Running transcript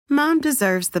Mom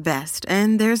deserves the best,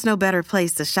 and there's no better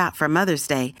place to shop for Mother's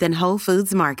Day than Whole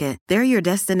Foods Market. They're your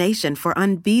destination for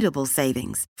unbeatable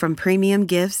savings, from premium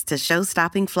gifts to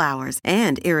show-stopping flowers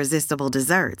and irresistible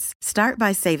desserts. Start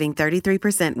by saving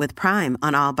 33% with Prime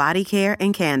on all body care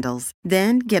and candles.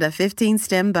 Then get a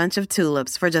 15-stem bunch of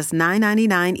tulips for just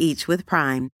 $9.99 each with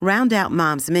Prime. Round out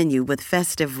Mom's menu with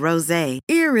festive rosé,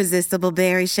 irresistible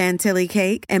berry chantilly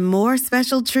cake, and more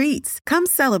special treats. Come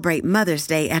celebrate Mother's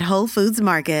Day at Whole Foods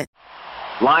Market.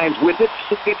 Lions with it,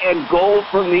 second and goal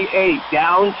from the 8,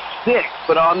 down 6,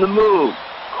 but on the move.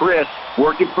 Chris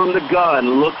working from the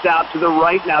gun, looks out to the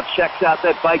right, now checks out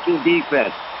that Viking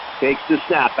defense. Takes the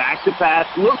snap, back to pass,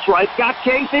 looks right, got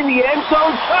Case in the end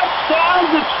zone, touchdown,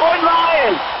 Detroit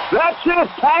Lions! That's it,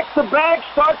 pack the bag,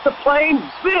 start the plane,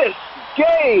 this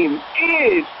game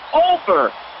is over!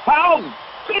 How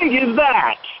big is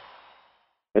that?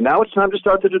 And now it's time to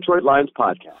start the Detroit Lions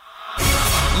podcast.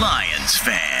 Lions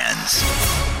fans,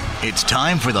 it's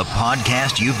time for the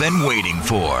podcast you've been waiting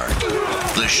for.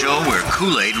 The show where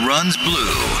Kool-Aid runs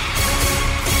blue,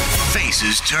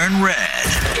 faces turn red,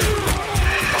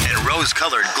 and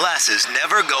rose-colored glasses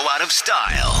never go out of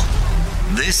style.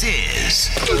 This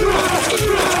is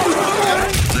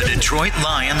the Detroit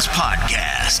Lions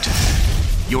Podcast,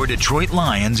 your Detroit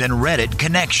Lions and Reddit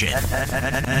connection.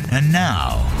 And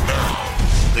now,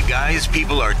 the guys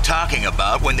people are talking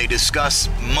about when they discuss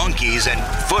monkeys and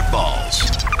footballs.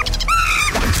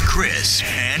 Chris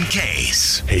and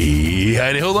Case. Hey,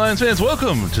 howdy ho, Lions fans.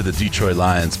 Welcome to the Detroit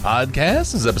Lions Podcast.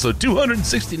 This is episode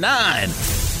 269.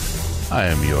 I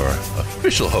am your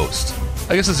official host.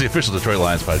 I guess it's the official Detroit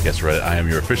Lions Podcast, Reddit. I am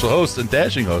your official host and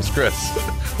dashing host, Chris.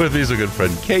 With me is a good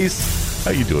friend, Case.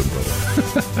 How you doing,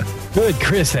 brother? Good,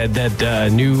 Chris.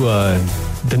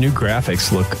 The new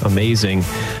graphics look amazing.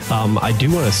 I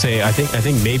do want to say, I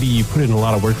think maybe you put in a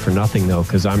lot of work for nothing though,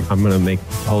 because I'm going to make a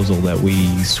proposal that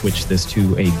we switch this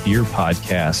to a beer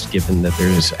podcast, given that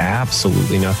there's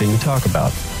absolutely nothing to talk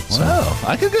about. So. Well,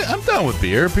 I'm done with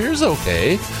beer. Beer's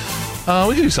okay.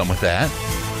 We can do something with that.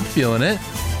 I'm feeling it.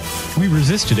 We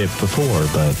resisted it before,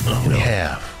 but we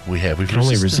have. We can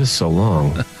only resist so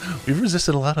long. We've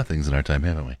resisted a lot of things in our time,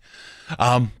 haven't we?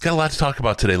 Got a lot to talk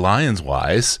about today,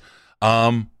 Lions-wise.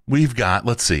 We've got,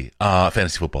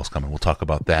 fantasy football's coming. We'll talk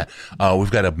about that.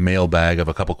 We've got a mailbag of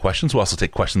a couple questions. We'll also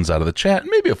take questions out of the chat,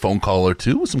 maybe a phone call or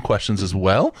two with some questions as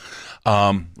well.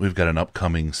 We've got an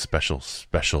upcoming special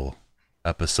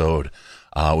episode.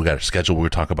 We got our schedule. We're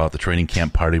going to talk about the training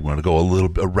camp party. We're going to go a little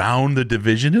bit around the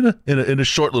division in a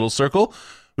short little circle.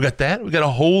 We got that. We got a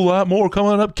whole lot more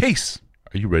coming up. Case,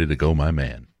 are you ready to go, my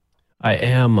man? I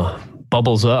am.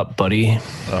 Bubbles up, buddy.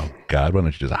 Oh, God. Why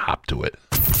don't you just hop to it?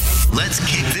 Let's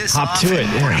kick this hop off to it.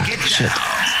 and break it Shit. down.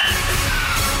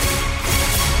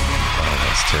 Oh,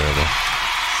 that's terrible.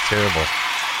 It's terrible.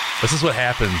 This is what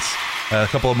happens. A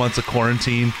couple of months of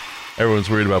quarantine. Everyone's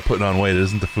worried about putting on weight. It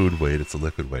isn't the food weight. It's the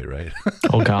liquid weight, right?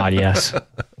 Oh, God, yes. All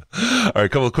right, a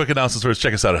couple of quick announcements first.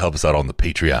 Check us out and help us out on the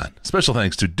Patreon. Special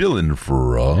thanks to Dylan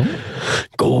from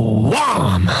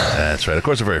Guam. That's right. Of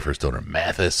course, our very first donor,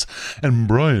 Mathis, and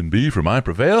Brian B. from I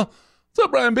Prevail. What's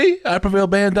up, Brian B?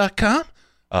 iPrevailBand.com.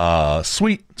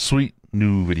 Sweet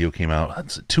new video came out.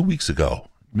 That's 2 weeks ago.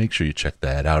 Make sure you check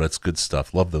that out. It's good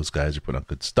stuff. Love those guys. They're putting out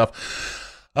good stuff.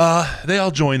 They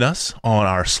all join us on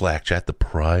our Slack chat, the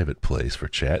private place for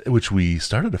chat, which we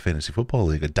started a fantasy football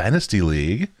league, a dynasty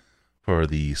league for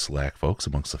the Slack folks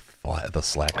amongst the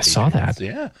Slack. I saw that.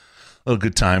 Yeah. A little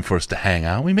good time for us to hang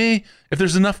out. We may, if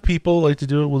there's enough people like to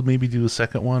do it, we'll maybe do a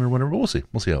second one or whatever. We'll see.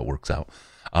 We'll see how it works out.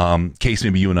 Case,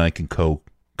 maybe you and I can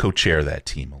co-chair that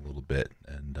team a little bit.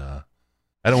 And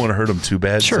I don't want to hurt them too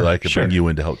bad, so I can bring you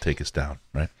in to help take us down,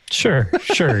 right? Sure.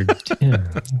 Yeah.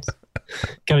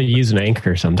 Got to use an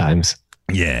anchor sometimes.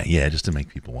 Yeah, just to make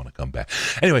people want to come back.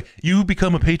 Anyway, you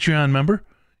become a Patreon member.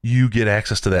 You get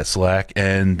access to that Slack,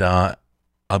 and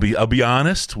I'll be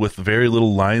honest, with very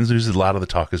little Lions news. A lot of the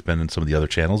talk has been in some of the other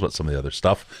channels about some of the other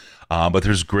stuff, but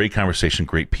there's great conversation,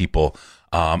 great people.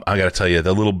 I got to tell you,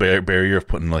 the little barrier of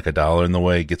putting like $1 in the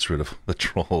way gets rid of the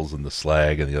trolls and the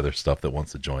slag and the other stuff that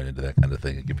wants to join into that kind of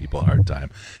thing and give people a hard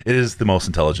time. It is the most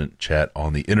intelligent chat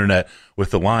on the internet with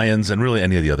the Lions and really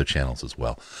any of the other channels as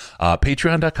well.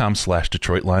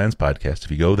 Patreon.com/Detroit Lions Podcast.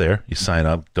 If you go there, you sign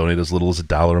up, donate as little as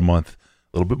 $1 a month.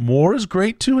 A little bit more is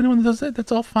great too. Anyone that does that,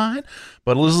 that's all fine.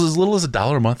 But as little as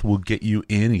 $1 a month will get you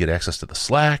in. You get access to the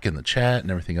Slack and the chat and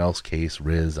everything else. Case,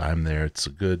 Riz, I'm there. It's a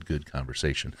good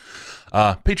conversation.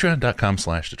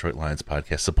 Patreon.com/Detroit Lions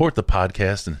Podcast. Support the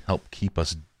podcast and help keep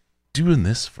us doing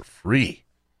this for free.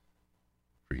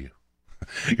 For you.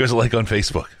 Give us a like on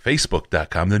Facebook,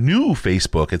 facebook.com, the new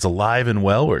Facebook. It's alive and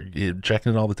well. We're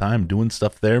checking it all the time, doing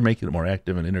stuff there, making it more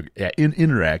active and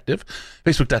interactive.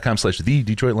 Facebook.com/The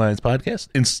Detroit Lions Podcast,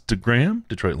 Instagram,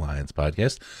 Detroit Lions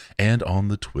Podcast, and on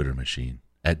the Twitter machine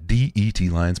at DET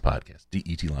Lions Podcast.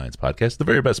 DET Lions Podcast, the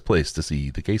very best place to see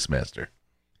the Case Master.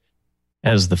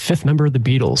 As the fifth member of the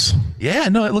Beatles. Yeah,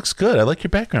 no, it looks good. I like your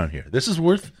background here. This is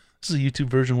a YouTube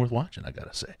version worth watching, I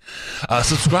gotta say.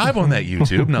 Subscribe on that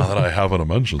YouTube, now that I haven't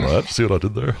mentioned that. See what I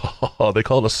did there? They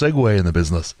call it a segue in the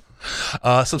business.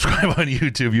 Subscribe on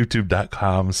YouTube,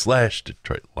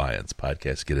 youtube.com/Detroit Lions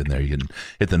Podcast. Get in there. You can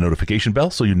hit the notification bell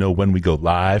so you know when we go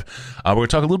live. We're going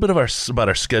to talk a little bit about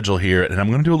our schedule here, and I'm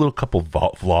going to do a little couple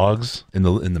vlogs in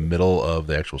the middle of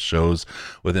the actual shows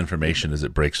with information as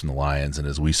it breaks from the Lions and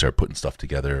as we start putting stuff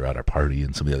together at our party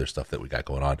and some of the other stuff that we got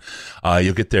going on.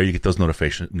 You'll get there. You get those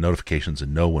notifications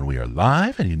and know when we are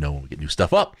live, and you know when we get new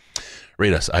stuff up.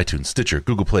 Rate us, iTunes, Stitcher,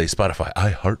 Google Play, Spotify,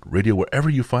 iHeartRadio, wherever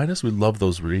you find us. We love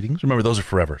those ratings. Remember, those are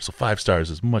forever, so 5 stars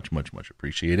is much, much, much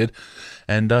appreciated.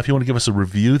 And if you want to give us a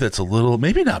review that's a little,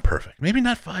 maybe not perfect, maybe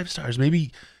not 5 stars,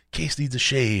 maybe Case needs a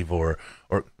shave, or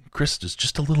Chris is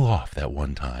just a little off that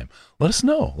one time, let us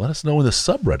know. Let us know in the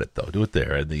subreddit, though. Do it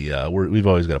there. And we've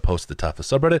always got a post at the top of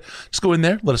the subreddit. Just go in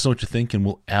there, let us know what you think, and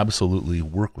we'll absolutely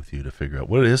work with you to figure out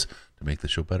what it is to make the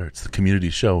show better. It's the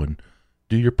community show, and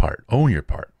do your part. Own your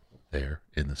part. There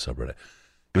in the subreddit.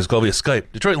 Give us a call via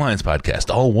Skype, Detroit Lions Podcast,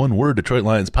 all one word, Detroit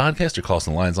Lions Podcast, or call us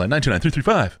on the Lions line,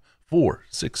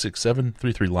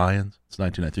 929-335-4667-33 Lions. It's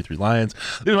 929-33 Lions.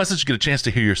 Leave a message to get a chance to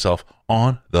hear yourself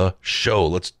on the show.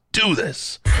 Let's do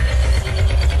this.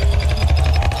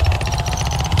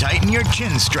 Tighten your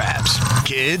chin straps,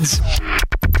 kids.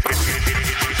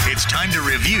 It's time to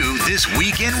review This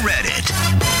Week in Reddit.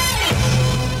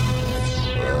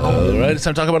 All right, it's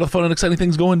time to talk about the fun and exciting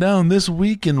things going down this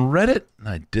week in Reddit.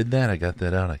 I did that. I got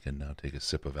that out. I can now take a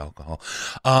sip of alcohol.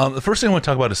 The first thing I want to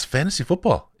talk about is fantasy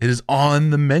football. It is on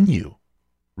the menu.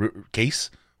 Case,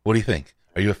 what do you think?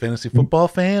 Are you a fantasy football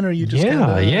fan, or are you just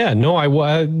Yeah. No, I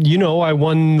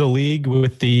won the league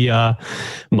with the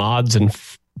mods and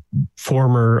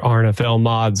former RNFL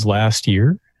mods last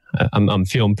year. I'm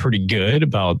feeling pretty good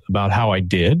about how I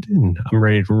did, and I'm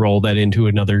ready to roll that into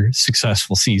another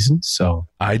successful season. So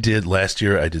I did last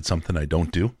year. I did something I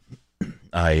don't do.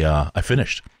 I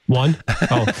finished. One?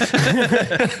 Oh.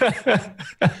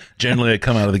 Generally, I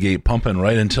come out of the gate pumping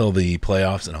right until the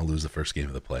playoffs, and I'll lose the first game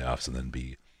of the playoffs and then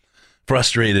be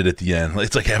frustrated at the end.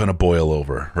 It's like having a boil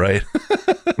over, right?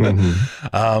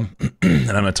 Mm-hmm.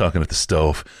 And I'm not talking at the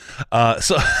stove.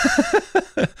 So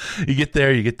you get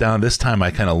there, you get down. This time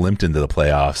I kind of limped into the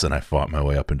playoffs, and I fought my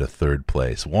way up into third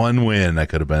place. One win, I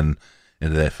could have been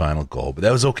into that final goal, but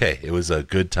that was okay. It was a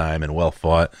good time and well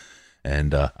fought,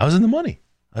 and I was in the money.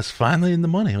 I was finally in the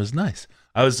money. It was nice.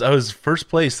 I was first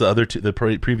place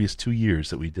the previous 2 years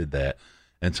that we did that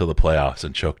until the playoffs,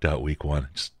 and choked out week one.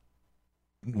 Just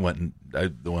went over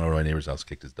to my neighbor's house,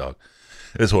 kicked his dog.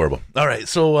 It was horrible. All right,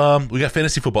 so we got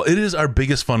fantasy football. It is our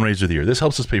biggest fundraiser of the year. This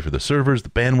helps us pay for the servers, the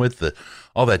bandwidth,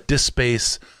 all that disk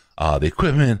space, the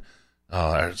equipment,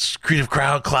 our Creative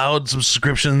Cloud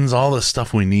subscriptions, all the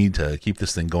stuff we need to keep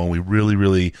this thing going. We really,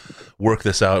 really work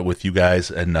this out with you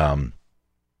guys, and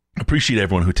appreciate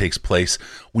everyone who takes place.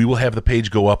 We will have the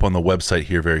page go up on the website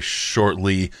here very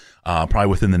shortly, probably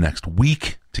within the next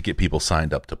week, to get people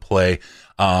signed up to play.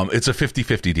 It's a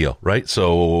 50-50 deal, right?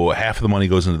 So half of the money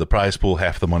goes into the prize pool,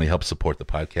 half of the money helps support the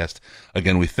podcast.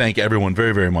 Again, we thank everyone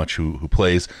very, very much who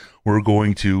plays. We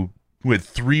had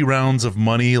 3 rounds of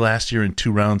money last year and 2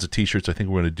 rounds of t-shirts. I think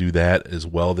we're going to do that as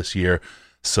well this year.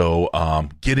 So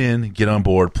get on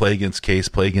board, play against Case,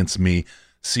 play against me.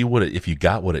 See if you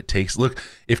got what it takes. Look,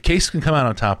 if Case can come out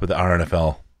on top of the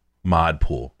RNFL mod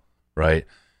pool, right?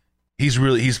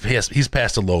 He's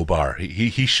past a low bar.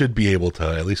 He should be able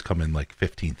to at least come in like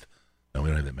 15th. No, we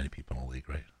don't have that many people in the league,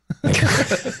 right?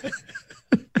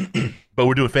 But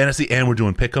we're doing fantasy and we're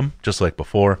doing pick'em just like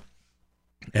before,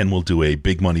 and we'll do a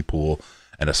big money pool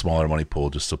and a smaller money pool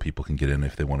just so people can get in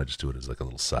if they want to just do it as like a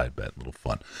little side bet, a little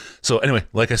fun. So anyway,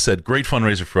 like I said, great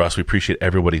fundraiser for us. We appreciate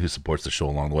everybody who supports the show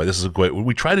along the way. This is a great.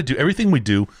 We try to do everything we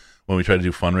do. When we try to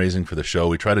do fundraising for the show,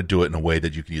 we try to do it in a way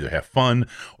that you can either have fun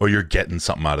or you're getting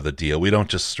something out of the deal. We don't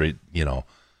just straight,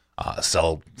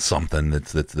 sell something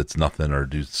that's nothing, or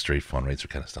do straight fundraiser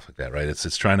kind of stuff like that, right?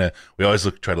 It's trying to. We always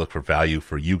try to look for value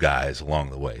for you guys along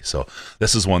the way. So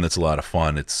this is one that's a lot of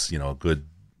fun. It's a good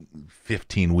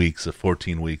 14 weeks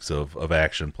of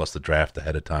action, plus the draft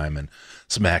ahead of time and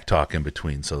smack talk in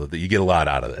between, so that you get a lot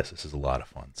out of this. This is a lot of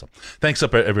fun. So thanks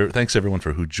everyone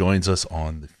for who joins us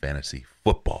on the fantasy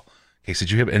football. Casey,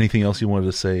 did you have anything else you wanted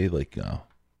to say?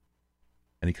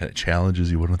 Any kind of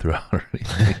challenges you want to throw out? Or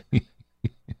anything?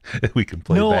 We can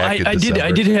play back in I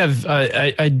December. did have,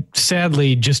 I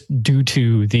sadly, just due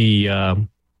to the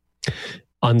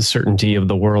uncertainty of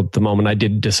the world at the moment, I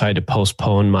did decide to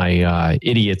postpone my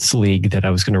Idiots League that I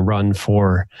was going to run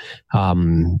for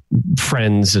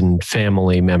friends and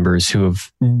family members who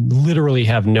literally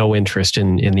have no interest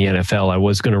in the NFL. I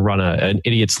was going to run an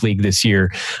Idiots League this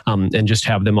year and just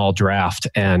have them all draft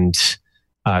and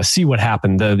see what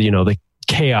happened. The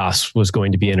chaos was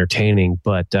going to be entertaining,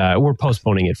 but we're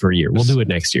postponing it for a year. We'll do it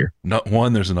next year. Not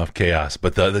one, there's enough chaos,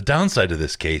 but the downside to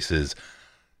this case is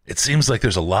it seems like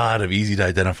there's a lot of easy to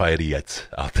identify idiots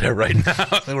out there right now.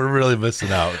 We're really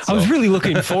missing out. So. I was really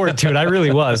looking forward to it. I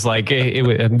really was.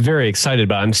 I'm very excited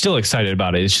about it. I'm still excited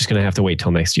about it. It's just going to have to wait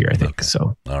till next year, I think. Okay.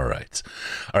 So, all right.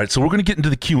 So we're going to get into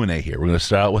the Q&A here. We're going to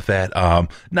start out with that.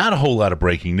 Not a whole lot of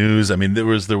breaking news. I mean, there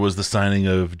was the signing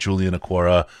of Julian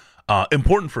Okwara.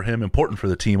 Important for him, important for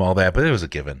the team, all that, but it was a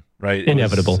given, right?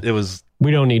 Inevitable. It was. We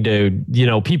don't need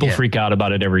to, people freak out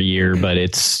about it every year, but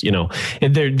it's,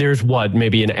 there's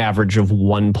maybe an average of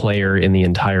one player in the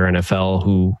entire NFL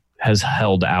who has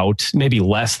held out, maybe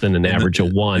less than an average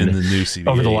of one in the new CBA,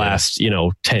 over the last,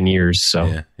 10 years. So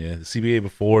yeah, the CBA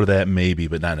before that maybe,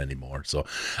 but not anymore. So,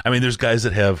 I mean, there's guys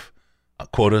that have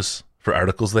quotas for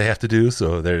articles they have to do,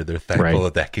 so they're thankful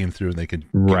that came through and they can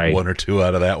get one or two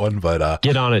out of that one. But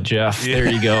get on it, Jeff. Yeah.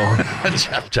 There you go.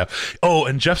 Jeff. Oh,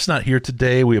 and Jeff's not here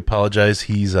today. We apologize.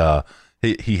 He's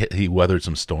he weathered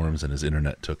some storms and his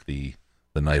internet took the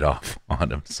night off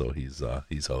on him, so he's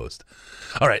host.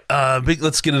 All right,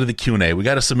 let's get into the Q&A. We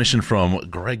got a submission from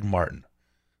Greg Martin.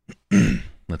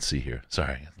 Let's see here.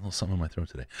 Sorry, a little something in my throat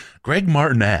today. Greg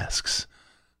Martin asks,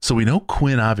 so we know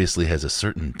Quinn obviously has a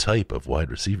certain type of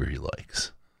wide receiver he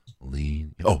likes.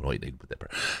 Lean. Oh, wait, put that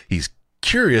part. He's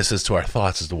curious as to our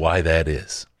thoughts as to why that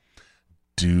is.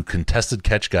 Do contested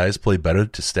catch guys play better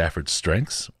to Stafford's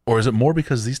strengths, or is it more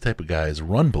because these type of guys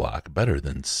run block better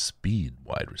than speed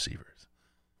wide receivers?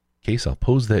 Case, I'll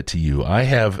pose that to you. I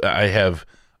have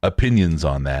opinions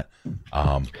on that.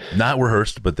 Not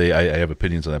rehearsed, but I have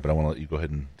opinions on that, but I want to let you go ahead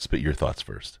and spit your thoughts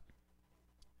first.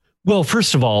 Well,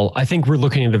 first of all, I think we're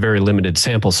looking at a very limited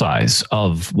sample size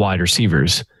of wide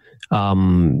receivers.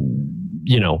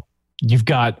 You've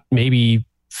got maybe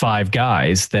 5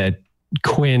 guys that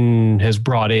Quinn has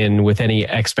brought in with any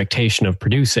expectation of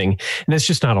producing, and that's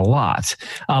just not a lot.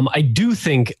 I do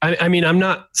think, I'm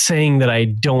not saying that I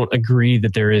don't agree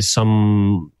that there is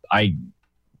some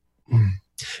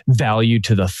value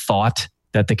to the thought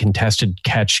that the contested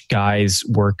catch guys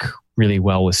work really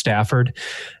well with Stafford.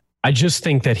 I just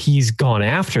think that he's gone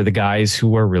after the guys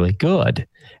who are really good.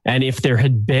 And if there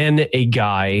had been a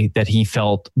guy that he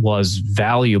felt was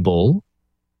valuable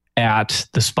at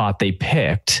the spot they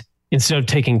picked, instead of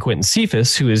taking Quentin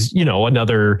Cephas, who is,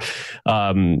 another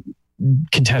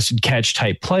contested catch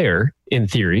type player in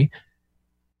theory,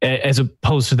 as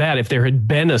opposed to that, if there had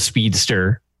been a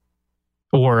speedster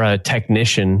or a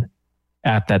technician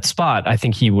at that spot, I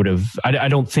think he would have, I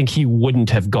don't think he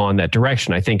wouldn't have gone that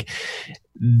direction. I think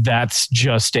that's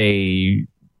just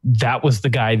that was the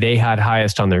guy they had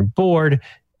highest on their board.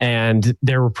 And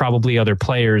there were probably other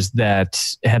players that,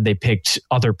 had they picked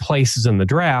other places in the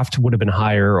draft, would have been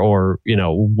higher or,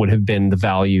 would have been the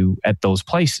value at those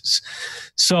places.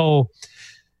 So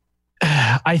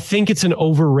I think it's an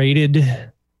overrated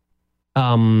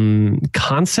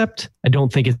concept. I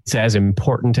don't think it's as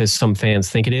important as some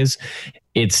fans think it is.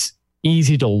 It's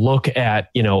easy to look at,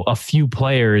 a few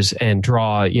players and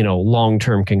draw,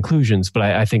 long-term conclusions. But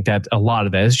I think that a lot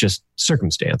of that is just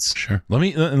circumstance. Sure. Let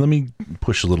me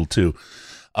push a little too.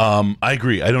 I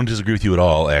agree. I don't disagree with you at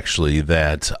all, actually,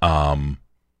 that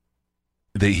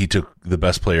he took the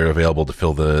best player available to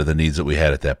fill the needs that we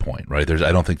had at that point, right?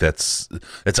 I don't think that's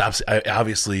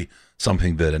obviously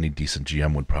something that any decent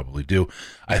GM would probably do.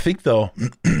 I think, though,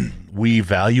 we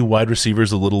value wide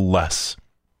receivers a little less.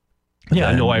 Yeah,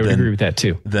 I would agree with that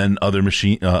too. Than other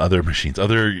teams.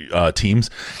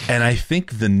 And I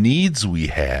think the needs we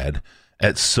had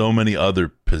at so many other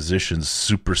positions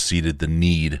superseded the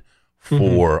need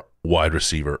for wide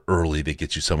receiver early that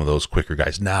gets you some of those quicker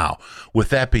guys. Now, with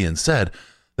that being said,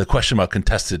 the question about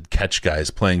contested catch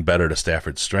guys playing better to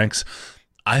Stafford's strengths,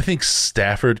 I think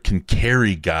Stafford can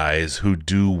carry guys who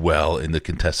do well in the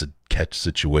contested catch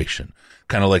situation.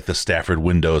 Kind of like the Stafford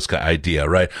Windows idea,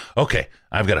 right? Okay,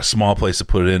 I've got a small place to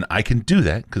put it in. I can do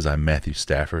that because I'm Matthew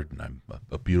Stafford and I'm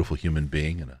a beautiful human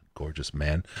being and a gorgeous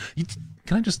man.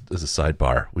 Can I just, as a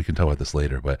sidebar, we can talk about this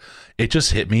later, but it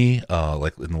just hit me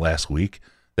like in the last week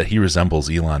that he resembles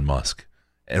Elon Musk.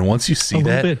 And once you see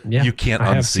that, you can't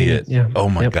unsee it. Yeah. Oh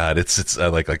my God, it's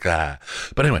like ah.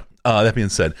 But anyway, that being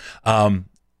said,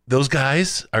 those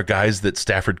guys are guys that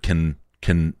Stafford can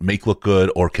make look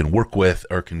good or can work with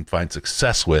or can find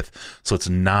success with. So it's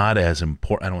not as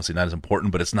important. I don't want to say not as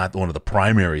important, but it's not one of the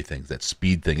primary things. That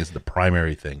speed thing is the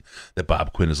primary thing that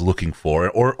Bob Quinn is looking for,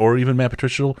 or even Matt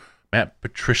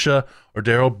Patricia or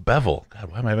Darrell Bevell.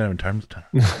 God, why am I having time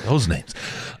those names?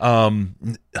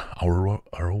 Our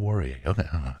Warrior. Okay.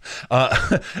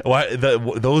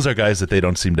 Those are guys that they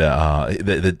don't seem to.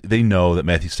 That they know that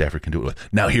Matthew Stafford can do it with.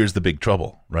 Now here's the big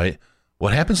trouble, right?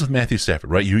 What happens with Matthew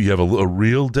Stafford, right? You have a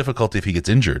real difficulty if he gets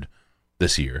injured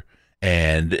this year,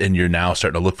 and you're now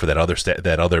starting to look for that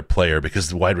other player, because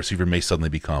the wide receiver may suddenly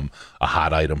become a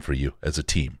hot item for you as a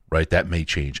team, right? That may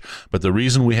change. But the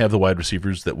reason we have the wide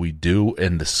receivers that we do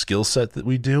and the skill set that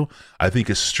we do, I think,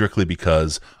 is strictly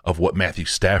because of what Matthew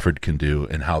Stafford can do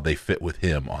and how they fit with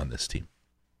him on this team.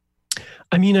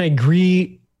 I mean, I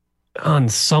agree on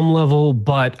some level,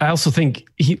 but I also think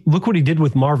look what he did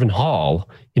with Marvin Hall,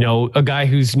 a guy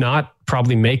who's not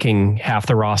probably making half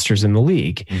the rosters in the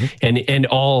league. Mm-hmm. And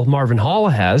all Marvin Hall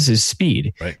has is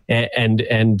speed. Right.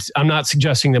 And I'm not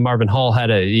suggesting that Marvin Hall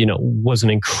was an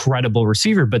incredible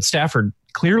receiver, but Stafford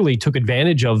clearly took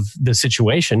advantage of the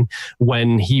situation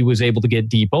when he was able to get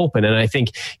deep open. And I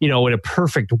think, in a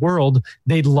perfect world,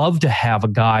 they'd love to have a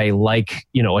guy like,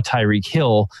 a Tyreek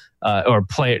Hill, or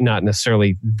play, not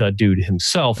necessarily the dude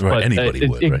himself, right, but anybody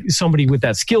would, right? Somebody with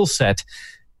that skill set.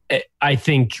 I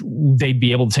think they'd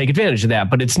be able to take advantage of that,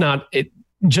 but it's not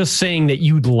just saying that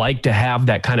you'd like to have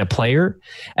that kind of player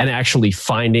and actually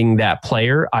finding that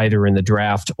player either in the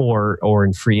draft or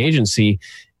in free agency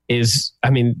is,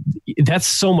 I mean, that's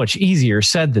so much easier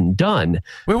said than done.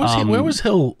 Where was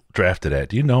Hill drafted at?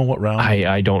 Do you know what round?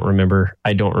 I don't remember.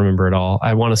 I don't remember at all.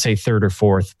 I want to say third or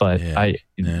fourth, but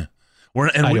yeah.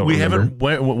 We haven't.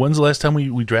 When's the last time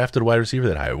we drafted a wide receiver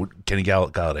that high? Kenny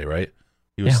Galladay, right?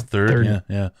 He was third.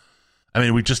 Yeah. I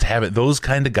mean, we just haven't. Those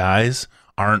kind of guys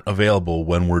aren't available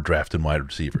when we're drafting wide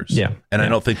receivers. Yeah, and I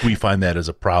don't think we find that as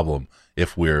a problem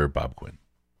if we're Bob Quinn.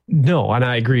 No, and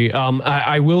I agree.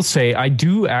 I will say I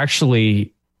do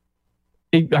actually.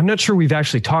 I'm not sure we've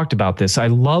actually talked about this. I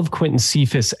love Quentin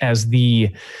Cephas as the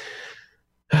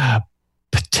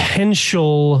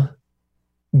potential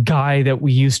guy that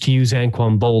we used to use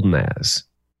Anquan Boldin as.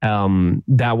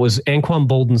 That was Anquan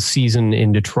Boldin's season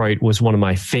in Detroit was one of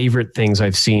my favorite things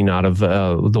I've seen out of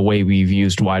the way we've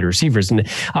used wide receivers. And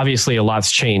obviously a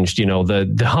lot's changed.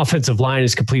 The offensive line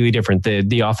is completely different.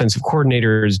 The offensive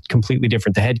coordinator is completely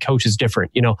different. The head coach is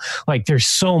different. There's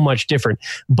so much different,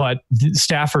 but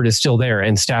Stafford is still there,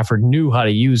 and Stafford knew how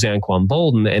to use Anquan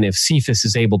Boldin. And if Cephas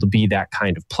is able to be that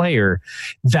kind of player,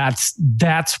 that's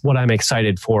what I'm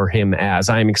excited for him as.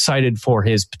 I'm excited for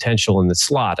his potential in the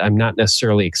slot. I'm not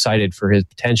necessarily excited for his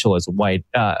potential as a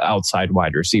outside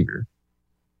wide receiver.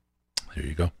 There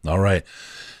you go. All right.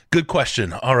 Good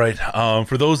question. All right.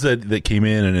 For those that came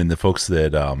in and the folks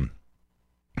that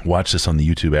watched this on the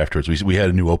YouTube afterwards, we had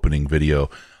a new opening video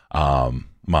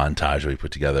montage that we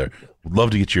put together. Would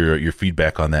love to get your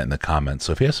feedback on that in the comments.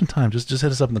 So if you have some time, just hit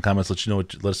us up in the comments. Let us know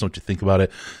what you think about it.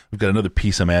 We've got another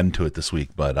piece I'm adding to it this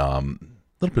week, but a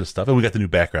little bit of stuff. And we got the new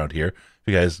background here.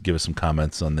 If you guys give us some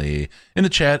comments in the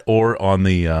chat or on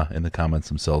the in the comments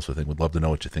themselves, I think we'd love to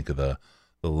know what you think of the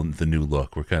new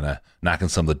look. We're kind of knocking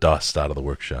some of the dust out of the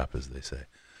workshop, as they say.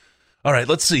 All right,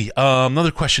 let's see. Another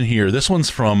question here. This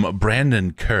one's from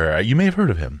Brandon Kerr. You may have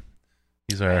heard of him.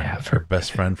 He's our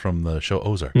best friend from the show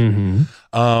Ozark.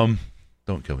 Mm-hmm.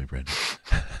 Don't kill me, Brandon.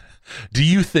 Do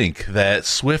you think that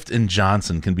Swift and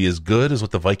Johnson can be as good as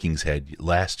what the Vikings had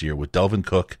last year with Dalvin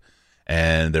Cook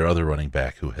and their other running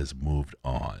back who has moved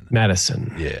on?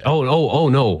 Madison. Yeah. Oh,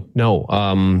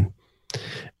 no.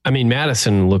 I mean,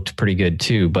 Madison looked pretty good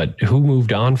too, but who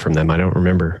moved on from them? I don't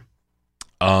remember.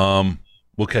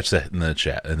 We'll catch that in the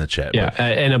chat. Yeah,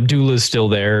 and Abdullah's still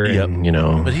there. Yep.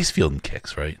 And, but he's fielding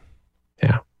kicks, right?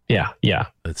 Yeah.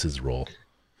 That's his role.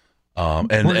 And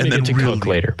then get to Cook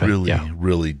later, but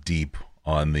really deep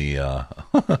on the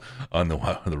on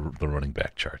the running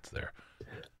back charts there.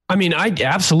 I mean, I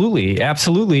absolutely,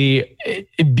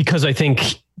 because I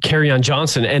think Kerryon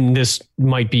Johnson, and this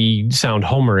might sound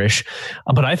homerish,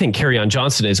 but I think Kerryon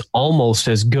Johnson is almost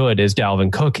as good as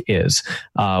Dalvin Cook is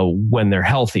when they're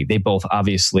healthy. They both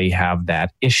obviously have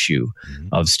that issue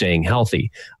of staying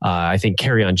healthy. I think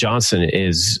Kerryon Johnson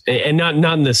is, and not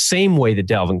in the same way that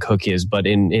Dalvin Cook is, but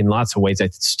in lots of ways, I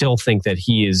still think that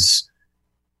he is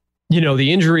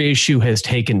The injury issue has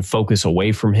taken focus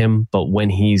away from him, but when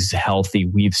he's healthy,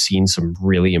 we've seen some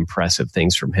really impressive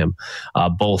things from him,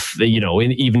 both,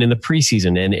 even in the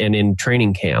preseason and in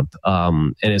training camp.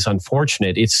 And it's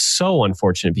unfortunate. It's so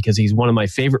unfortunate because he's one of my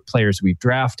favorite players we've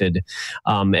drafted.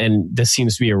 And this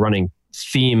seems to be a running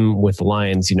theme with the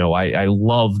Lions. I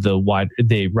love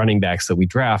the running backs that we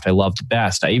draft. I loved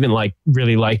Best. I even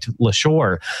really liked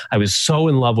LaShore. I was so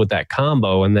in love with that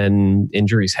combo, and then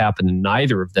injuries happened, and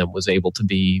neither of them was able to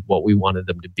be what we wanted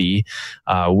them to be.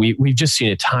 We've just seen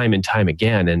it time and time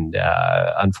again, and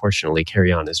unfortunately,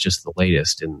 Kerryon is just the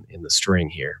latest in the string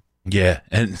here. Yeah,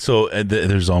 and so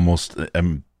there's almost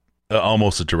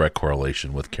a direct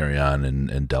correlation with Kerryon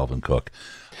and Dalvin Cook.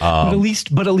 But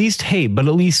at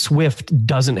least Swift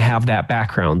doesn't have that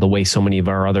background the way so many of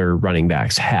our other running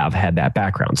backs have had that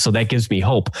background. So that gives me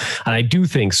hope. And I do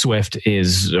think Swift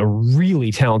is a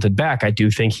really talented back. I do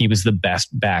think he was the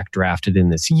best back drafted in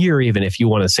this year, even if you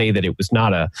want to say that it was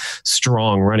not a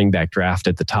strong running back draft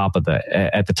at the top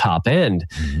end.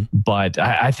 Mm-hmm. But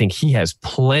I think he has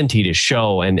plenty to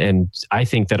show. And I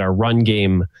think that our run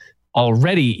game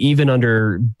already, even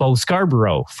under Bo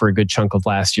Scarborough for a good chunk of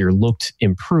last year, looked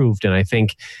improved. And I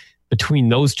think between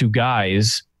those two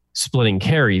guys splitting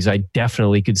carries, I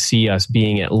definitely could see us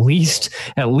being at least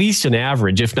an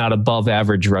average, if not above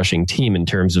average rushing team in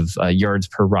terms of yards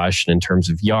per rush and in terms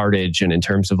of yardage and in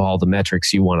terms of all the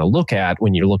metrics you want to look at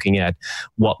when you're looking at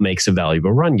what makes a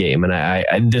valuable run game.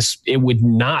 And it would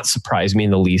not surprise me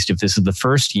in the least if this is the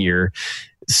first year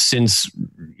since,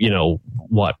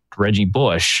 Reggie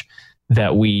Bush,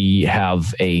 that we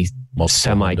have a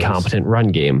semi-competent run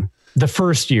game. The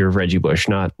first year of Reggie Bush,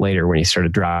 not later when he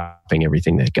started dropping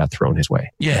everything that got thrown his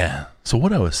way. Yeah. So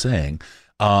what I was saying,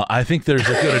 I think there's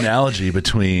a good analogy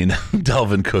between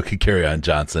Dalvin Cook and Kerryon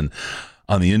Johnson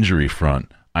on the injury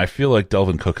front. I feel like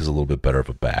Dalvin Cook is a little bit better of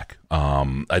a back.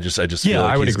 I just feel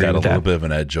like he's got a little bit of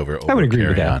an edge over I would agree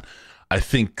with Kerryon. that. I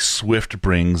think Swift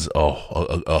brings a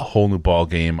whole new ball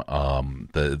game.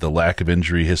 The lack of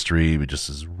injury history just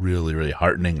is really, really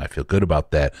heartening. I feel good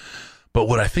about that. But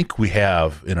what I think we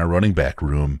have in our running back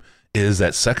room is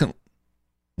that second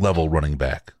level running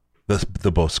back,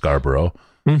 the Bo Scarborough,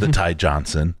 the Ty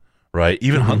Johnson, right?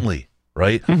 Even Huntley,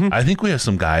 right? I think we have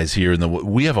some guys here,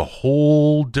 we have a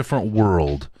whole different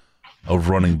world of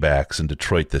running backs in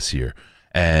Detroit this year.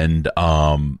 And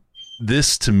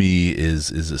this, to me, is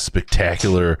a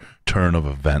spectacular turn of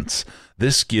events.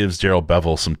 This gives Darrell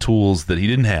Bevell some tools that he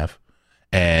didn't have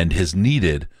and has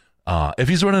needed if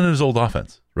he's running his old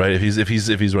offense, right? If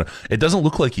he's running, it doesn't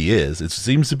look like he is. It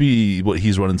seems to be what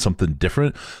he's running something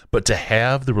different. But to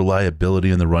have the reliability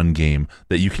in the run game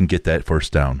that you can get that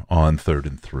first down on 3rd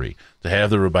and 3, to have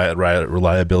the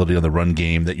reliability on the run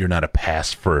game that you're not a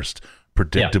pass first,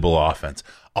 predictable offense,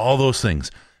 all those things.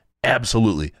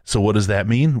 Absolutely. So what does that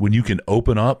mean? When you can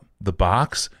open up the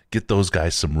box, get those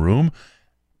guys some room,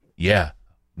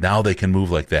 now they can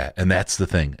move like that. And that's the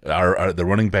thing. The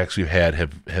running backs we've had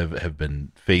have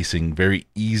been facing very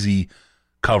easy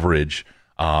coverage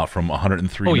from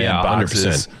 103 man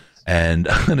boxes 100%. And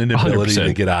an inability 100%.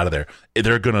 To get out of there.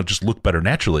 They're going to just look better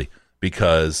naturally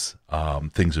because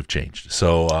things have changed.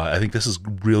 So I think this is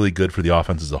really good for the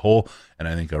offense as a whole, and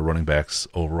I think our running backs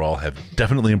overall have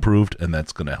definitely improved, and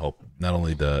that's going to help not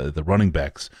only the running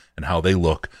backs and how they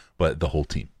look, but the whole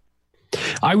team.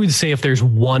 I would say if there's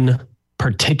one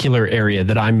particular area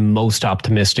that I'm most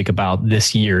optimistic about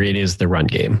this year, it is the run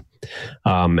game.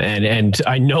 And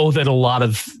I know that a lot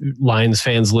of Lions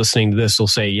fans listening to this will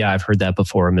say, yeah, I've heard that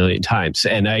before a million times.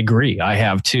 And I agree. I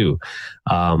have too.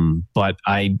 But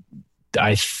I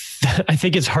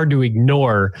think it's hard to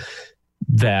ignore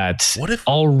that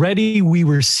already we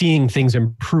were seeing things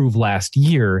improve last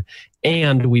year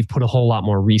and we've put a whole lot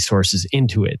more resources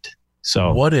into it.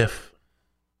 So what if,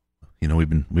 we've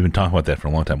been talking about that for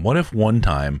a long time. What if one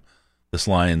time this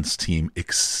Lions team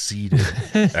exceeded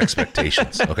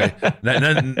expectations? Okay, not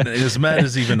as mad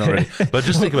as even already, but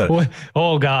just think about it.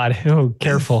 Oh God! Oh,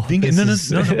 careful!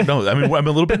 No. I mean, I'm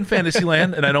a little bit in fantasy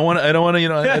land, and I don't want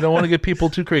to get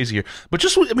people too crazy here. But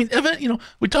just,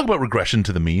 we talk about regression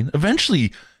to the mean.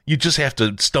 Eventually, you just have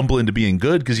to stumble into being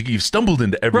good because you've stumbled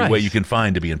into every way you can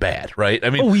find to being bad, right?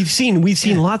 I mean, we've seen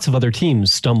lots of other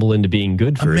teams stumble into being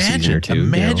good for a season or two.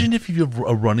 Imagine if you have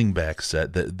a running back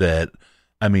set that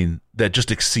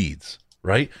just exceeds,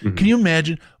 right? Mm-hmm. Can you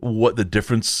imagine what the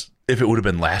difference, if it would have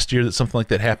been last year that something like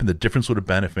that happened, the difference would have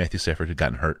been if Matthew Stafford had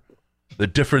gotten hurt? The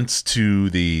difference to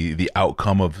the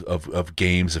outcome of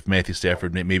games if Matthew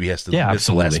Stafford maybe has to miss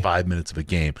the last 5 minutes of a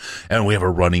game, and we have a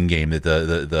running game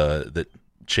that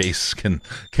Chase can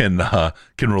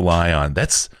rely on.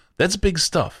 That's That's big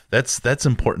stuff. That's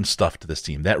important stuff to this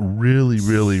team. That really,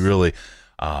 really, really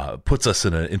puts us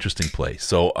in an interesting place.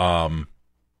 So I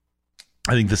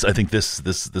think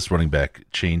this running back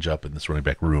change up in this running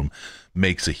back room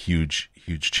makes a huge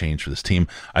change for this team.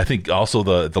 I think also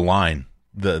the line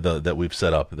that we've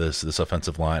set up, this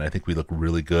offensive line, I think we look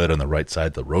really good on the right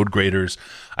side. The road graders,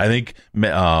 I think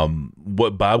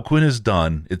what Bob Quinn has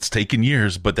done, it's taken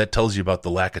years, but that tells you about the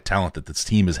lack of talent that this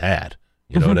team has had.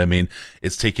 You know what I mean?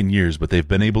 It's taken years, but they've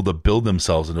been able to build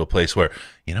themselves into a place where,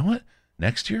 you know what,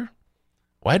 next year,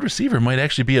 wide receiver might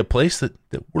actually be a place that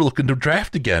we're looking to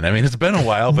draft again. I mean, it's been a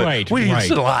while, but we used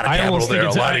a lot of capital there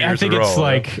a lot of years ago.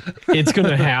 I think it's going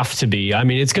to have to be. I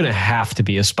mean, it's going to have to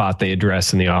be a spot they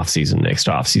address in the offseason, next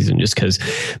offseason, just because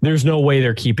there's no way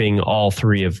they're keeping all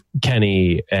three of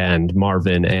Kenny and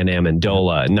Marvin and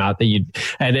Amendola. Not that you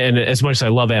and as much as I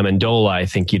love Amendola, I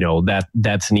think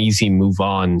that's an easy move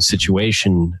on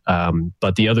situation.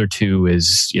 But the other two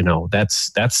is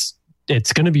that's.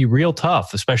 It's going to be real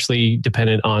tough, especially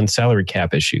dependent on salary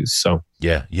cap issues. So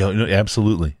yeah,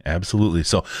 absolutely.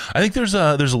 So I think there's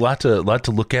a lot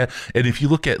to look at. And if you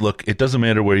look, it doesn't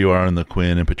matter where you are on the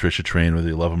Quinn and Patricia train, whether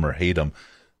you love them or hate them.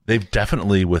 They've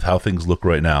definitely, with how things look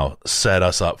right now, set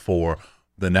us up for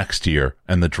the next year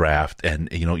and the draft. And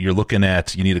you're looking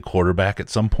at, you need a quarterback at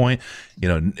some point.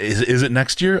 Is it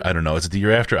next year? I don't know. Is it the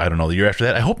year after? I don't know. The year after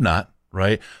that? I hope not.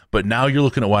 Right. But now you're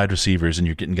looking at wide receivers and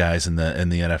you're getting guys in the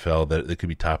NFL that could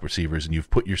be top receivers, and you've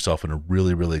put yourself in a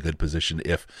really, really good position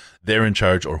if they're in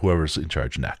charge or whoever's in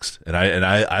charge next. And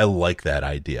I like that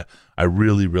idea. I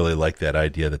really, really like that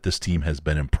idea that this team has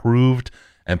been improved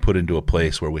and put into a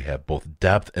place where we have both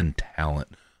depth and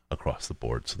talent across the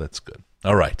board. So that's good.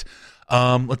 All right.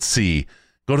 Let's see.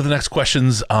 Go to the next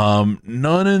questions.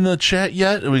 None in the chat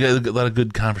yet. We got a lot of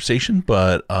good conversation,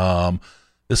 but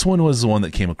this one was the one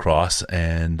that came across,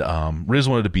 and Riz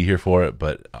wanted to be here for it,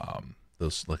 but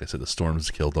like I said, the storms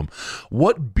killed them.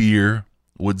 What beer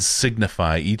would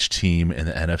signify each team in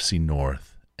the NFC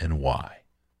North, and why?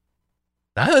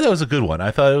 I thought that was a good one.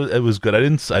 I thought it was good. I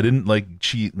didn't like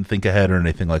cheat and think ahead or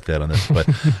anything like that on this, but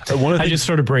I just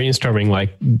started brainstorming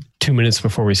like 2 minutes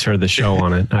before we started the show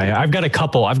on it. I've got a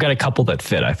couple that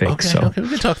fit, I think. Okay, we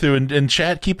can talk through and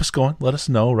chat. Keep us going. Let us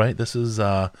know. Right, this is.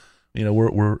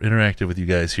 We're interactive with you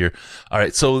guys here. All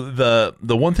right, so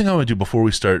the one thing I want to do before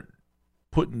we start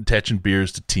attaching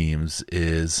beers to teams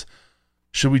is,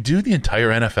 should we do the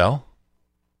entire NFL?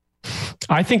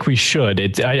 I think we should.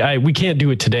 We can't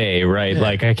do it today, right? Yeah.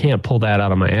 Like I can't pull that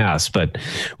out of my ass, but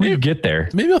we could get there.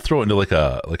 Maybe I'll throw it into like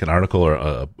an article or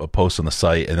a post on the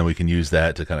site, and then we can use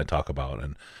that to kind of talk about.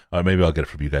 And maybe I'll get it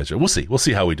from you guys. We'll see. We'll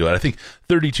see how we do it. I think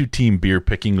 32 team beer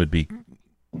picking would be,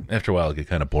 after a while, it'll get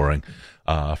kind of boring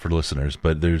for listeners,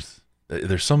 but there's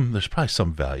probably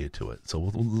some value to it,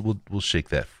 so we'll shake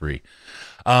that free.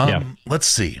 Let's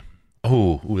see.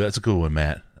 Oh, that's a good one,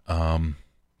 Matt.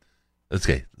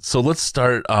 Okay, so let's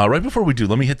start right before we do.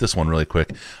 Let me hit this one really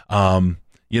quick.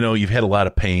 You've had a lot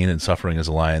of pain and suffering as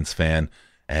a Lions fan,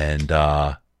 and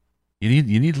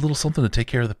you need a little something to take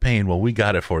care of the pain. Well, we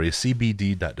got it for you.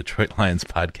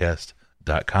 CBD.DetroitLionsPodcast.com.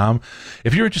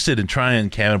 If you're interested in trying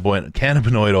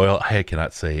cannabinoid oil, I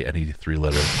cannot say any three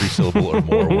syllable or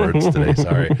more words today.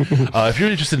 Sorry. If you're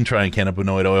interested in trying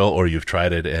cannabinoid oil, or you've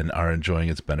tried it and are enjoying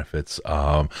its benefits,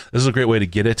 this is a great way to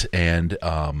get it and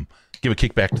give a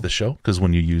kickback to the show, because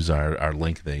when you use our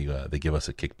link, they give us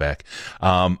a kickback.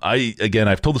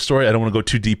 I've told the story. I don't want to go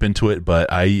too deep into it, but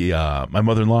my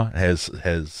mother-in-law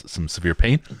has some severe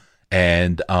pain.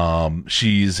 And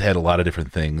she's had a lot of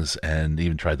different things, and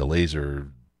even tried the laser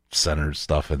center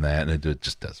stuff and that, and it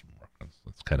just doesn't work.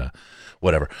 It's kind of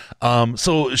whatever.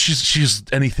 So she's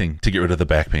anything to get rid of the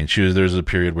back pain. There's a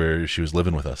period where she was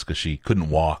living with us because she couldn't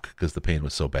walk because the pain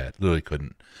was so bad, literally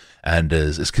couldn't, and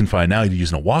is confined now to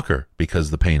using a walker because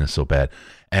the pain is so bad.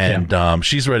 And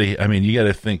she's ready. I mean, you got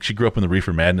to think, she grew up in the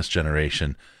Reefer Madness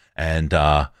generation, and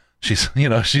she's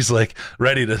like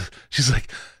ready to. She's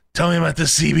like, tell me about the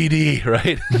CBD,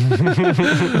 right?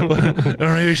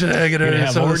 Or maybe we should get rid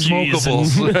of some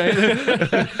smokables,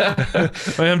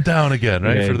 right? I am down again,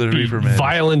 right? For the Reefer Man.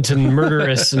 Violent and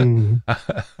murderous and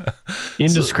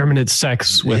indiscriminate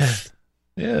sex with...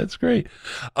 Yeah, that's great.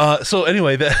 So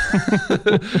anyway, I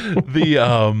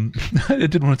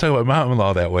didn't want to talk about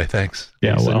mom-in-law that way. Thanks.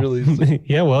 Yeah,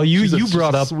 you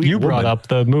brought up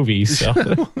the movie. So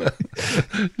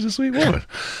she's a sweet woman.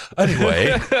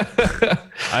 Anyway,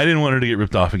 I didn't want her to get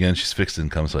ripped off again. She's fixed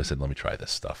income, so I said, let me try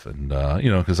this stuff. And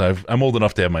because I'm old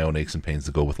enough to have my own aches and pains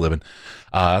to go with living.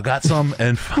 I got some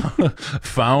and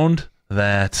found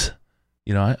that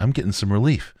I'm getting some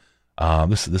relief.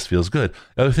 This feels good.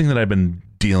 The other thing that I've been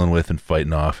dealing with and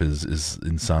fighting off is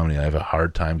insomnia. I have a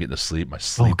hard time getting to sleep. My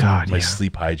sleep,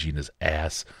 sleep hygiene is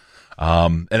ass,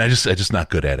 and I just not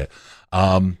good at it.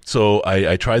 So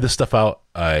I tried this stuff out.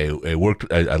 I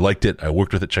liked it. I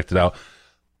worked with it, checked it out,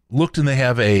 looked, and they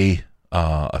have a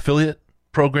affiliate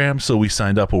program. So we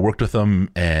signed up, we worked with them,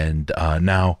 and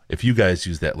now if you guys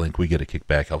use that link, we get a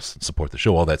kickback, helps support the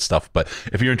show, all that stuff. But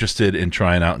if you're interested in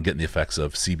trying out and getting the effects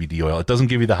of CBD oil, it doesn't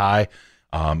give you the high.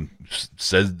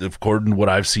 Says, according to what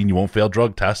I've seen, you won't fail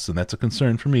drug tests, and that's a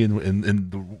concern for me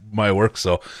in my work.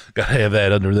 So gotta have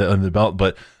that under the belt.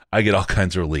 But I get all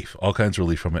kinds of relief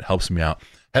from it. Helps me out.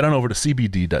 Head on over to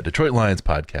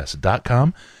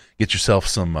cbd.detroitlionspodcast.com. Get yourself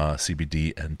some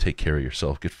CBD and take care of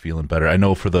yourself. Get feeling better. I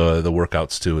know for the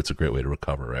workouts too, it's a great way to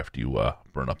recover after you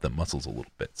burn up them muscles a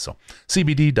little bit. So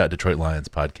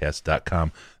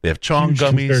cbd.detroitlionspodcast.com. They have Chong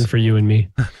gummies. Concern for you and me.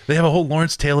 They have a whole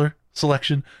Lawrence Taylor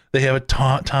selection. They have a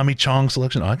Tommy Chong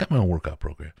selection. Oh, I got my own workout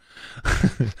program.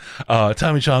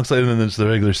 Tommy Chong selection, and then there's the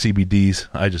regular CBDs.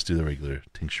 I just do the regular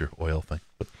tincture oil thing.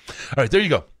 But, all right, there you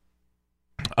go.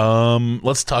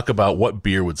 Let's talk about what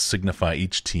beer would signify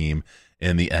each team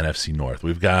in the NFC North.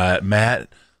 We've got Matt.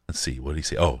 Let's see. What did he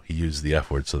say? Oh, he used the F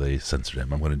word, so they censored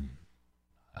him. I'm going to...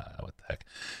 what the heck?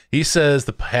 He says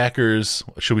the Packers...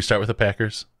 Should we start with the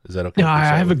Packers? Is that okay? No, I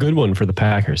have a good one for the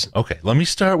Packers. Okay, let me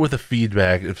start with a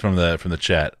feedback from the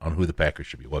chat on who the Packers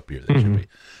should be, what beer they should be.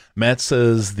 Matt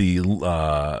says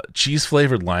the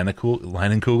cheese-flavored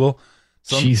Leinenkugel.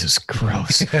 Jesus,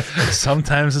 gross.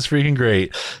 Sometimes it's freaking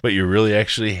great, but you really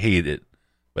actually hate it,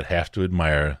 but have to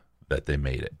admire that they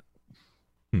made it.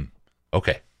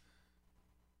 Okay.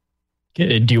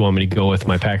 Do you want me to go with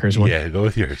my Packers one? Yeah, go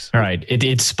with yours. All right.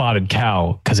 It's Spotted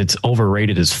Cow because it's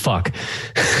overrated as fuck.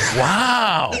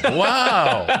 Wow.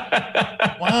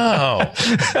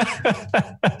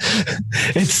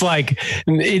 It's like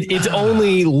it's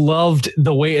only loved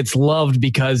the way it's loved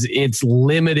because it's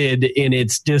limited in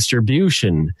its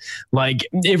distribution. Like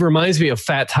it reminds me of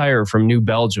Fat Tire from New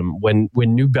Belgium when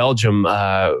New Belgium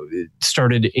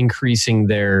started increasing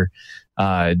their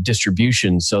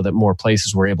distribution so that more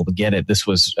places were able to get it. This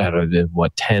was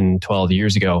 10, 12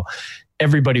 years ago.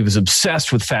 Everybody was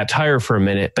obsessed with Fat Tire for a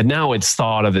minute, but now it's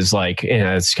thought of as like,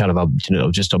 it's kind of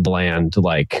just a bland,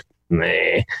 like,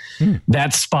 meh.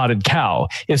 That's Spotted Cow.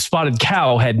 If Spotted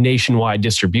Cow had nationwide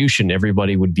distribution,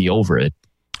 everybody would be over it.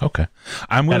 Okay.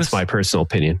 That's my personal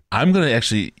opinion. I'm going to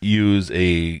actually use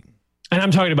and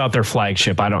I'm talking about their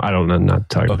flagship. I'm not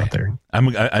talking about their.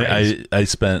 I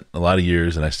spent a lot of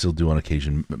years, and I still do on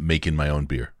occasion, making my own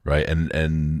beer, right?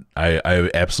 And I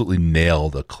absolutely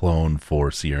nailed a clone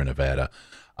for Sierra Nevada.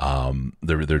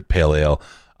 Their pale ale.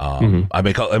 I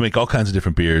make all kinds of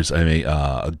different beers. I make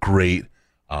a great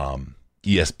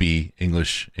ESB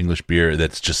English beer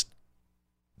that's just,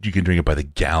 you can drink it by the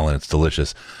gallon. It's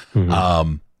delicious.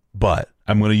 But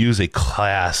I'm going to use a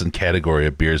class and category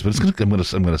of beers, but I'm going to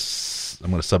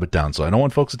sub it down. So I don't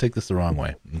want folks to take this the wrong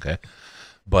way. Okay.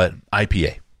 But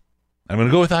IPA. I'm going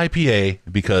to go with IPA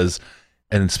because,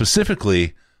 and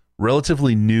specifically,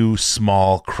 relatively new,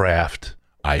 small craft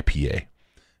IPA,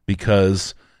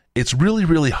 because it's really,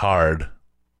 really hard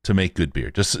to make good beer.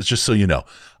 Just so you know.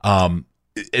 And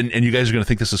you guys are going to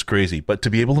think this is crazy, but to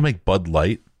be able to make Bud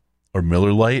Light or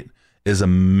Miller Lite is a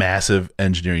massive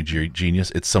engineering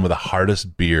genius. It's some of the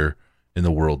hardest beer in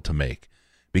the world to make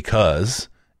because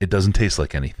it doesn't taste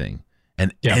like anything.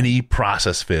 And any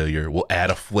process failure will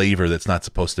add a flavor that's not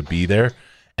supposed to be there,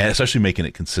 and especially making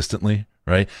it consistently,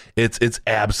 right? It's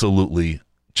absolutely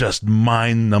just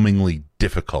mind-numbingly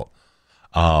difficult.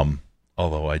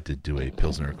 Although I did do a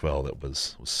Pilsner Quell that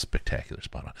was spectacular,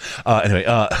 spot on. Anyway,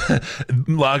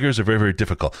 lagers are very, very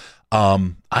difficult.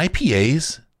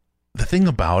 IPAs, the thing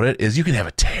about it is you can have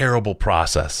a terrible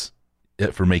process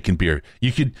for making beer.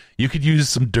 You could use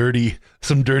some dirty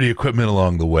equipment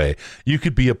along the way. You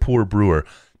could be a poor brewer,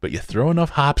 but you throw enough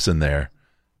hops in there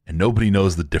and nobody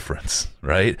knows the difference,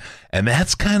 right? And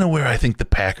that's kind of where I think the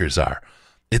Packers are.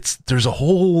 There's a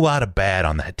whole lot of bad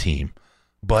on that team,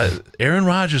 but Aaron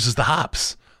Rodgers is the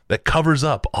hops that covers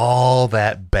up all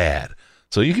that bad.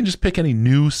 So you can just pick any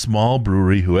new small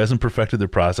brewery who hasn't perfected their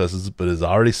processes but is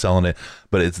already selling it,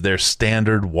 but it's their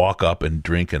standard walk up and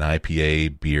drink an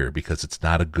IPA beer because it's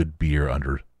not a good beer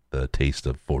under the taste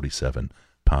of 47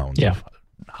 pounds of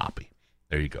hoppy.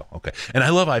 There you go. Okay. And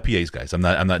I love IPAs, guys. I'm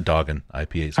not dogging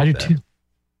IPAs. I do too.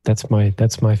 That's my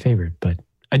favorite, but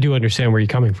I do understand where you're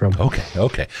coming from.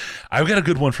 Okay. I've got a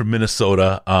good one from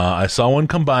Minnesota. I saw one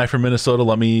come by from Minnesota.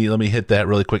 Let me hit that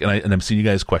really quick. And I'm seeing you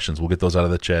guys' questions. We'll get those out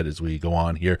of the chat as we go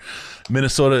on here.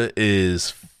 Minnesota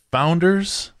is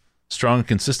Founders, strong and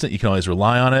consistent. You can always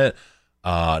rely on it.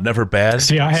 Never bad.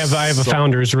 See, I have a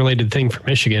Founders related thing for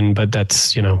Michigan, but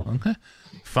that's, Okay.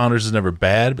 Founders is never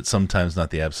bad, but sometimes not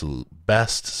the absolute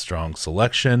best. Strong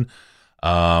selection.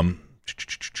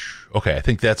 Okay, I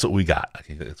think that's what we got.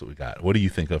 What do you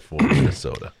think of for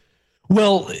Minnesota?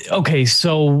 Well, okay,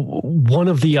 so one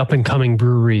of the up-and-coming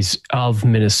breweries of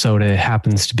Minnesota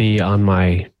happens to be on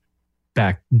my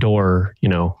back door,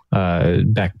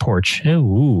 back porch.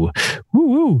 Ooh,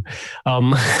 ooh.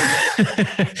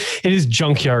 It is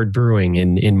Junkyard Brewing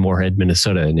in Moorhead,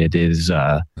 Minnesota, and it is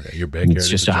your backyard. It's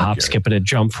just a hop, skip, and a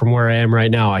jump from where I am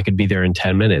right now. I could be there in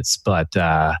 10 minutes, but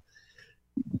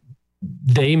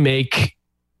they make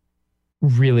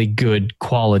really good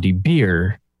quality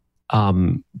beer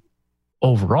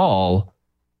overall,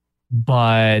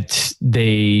 but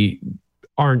they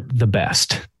aren't the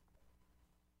best.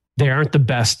 They aren't the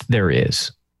best there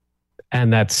is.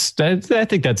 And I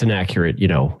think that's an accurate,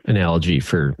 analogy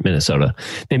for Minnesota.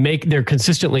 They're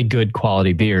consistently good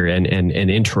quality beer and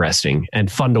interesting and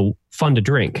fun to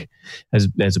drink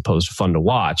as opposed to fun to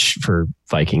watch for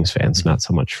Vikings fans, not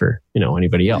so much for,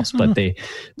 anybody else, but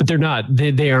they're not,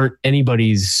 they aren't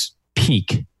anybody's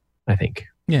peak, I think.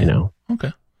 Yeah.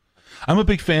 Okay. I'm a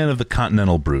big fan of the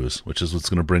Continental Brews, which is what's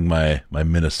going to bring my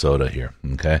Minnesota here.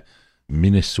 Okay.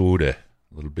 Minnesota.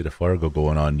 A little bit of Fargo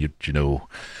going on,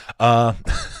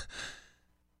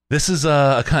 This is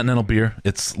a Continental beer.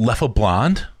 It's Leffe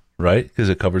Blonde, right? Because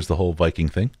it covers the whole Viking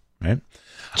thing, right?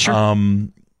 Sure.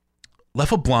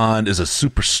 Leffe Blonde is a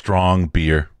super strong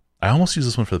beer. I almost use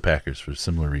this one for the Packers for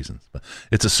similar reasons. But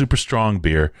it's a super strong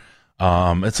beer.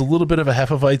 It's a little bit of a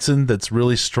Hefeweizen that's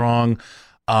really strong.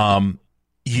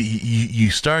 You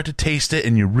start to taste it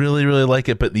and you really, really like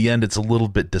it, but at the end it's a little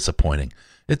bit disappointing.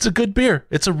 It's a good beer.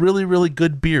 It's a really, really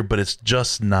good beer, but it's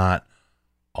just not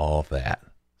all that.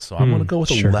 So I'm going to go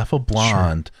with a Leffe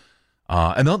Blonde.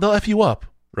 Sure. And they'll F you up,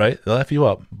 right? They'll F you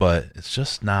up, but it's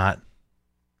just not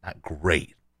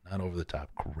great. Not over the top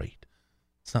great.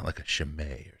 It's not like a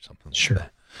Chimay or something like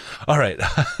that. All right.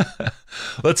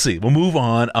 Let's see. We'll move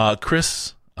on.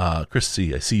 Chris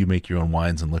C., I see you make your own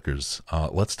wines and liquors.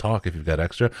 Let's talk if you've got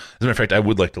extra. As a matter of fact, I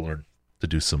would like to learn to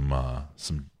do some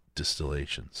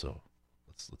distillation. So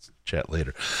let's chat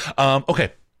later.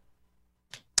 Okay.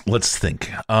 Let's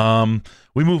think.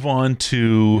 We move on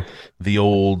to the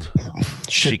old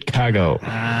Chicago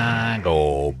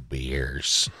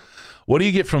beers. What do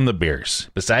you get from the beers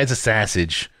besides the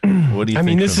sausage? What do you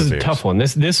think? This is a tough one.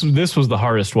 This was the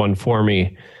hardest one for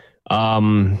me.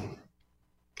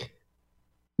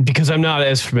 Because I'm not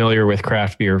as familiar with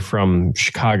craft beer from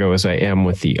Chicago as I am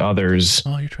with the others.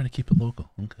 Oh, you're trying to keep it local.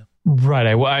 Okay.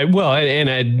 Right.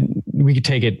 We could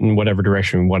take it in whatever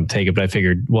direction we want to take it, but I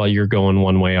figured, well, you're going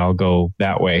one way, I'll go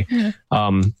that way. Yeah.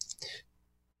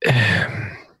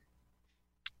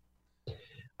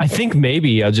 I think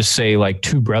maybe I'll just say like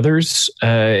Two Brothers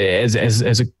as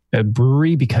a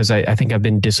brewery, because I think I've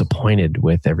been disappointed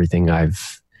with everything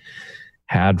I've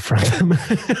had from them.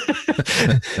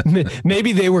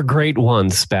 Maybe they were great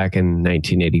once back in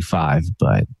 1985,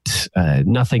 but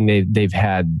nothing they've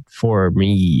had for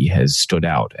me has stood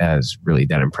out as really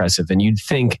that impressive. And you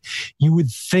would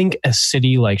think a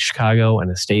city like Chicago and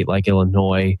a state like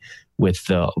Illinois, with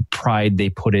the pride they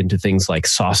put into things like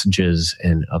sausages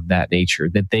and of that nature,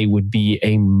 that they would be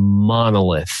a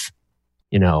monolith,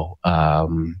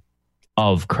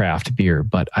 of craft beer,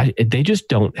 but they just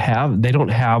don't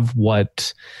have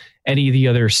what any of the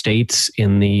other states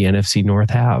in the NFC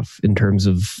North have in terms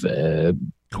of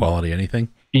quality, anything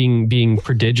being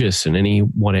prodigious in any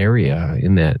one area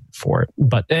in that for it.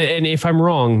 But and if I'm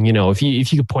wrong, if you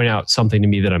could point out something to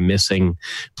me that I'm missing,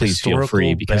 please feel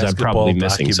free, because I'm probably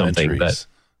missing something. But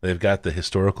they've got the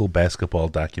historical basketball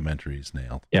documentaries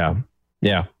nailed.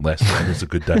 Yeah. Last time was a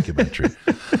good documentary.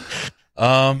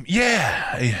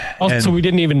 Yeah. Also, we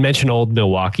didn't even mention old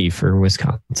Milwaukee for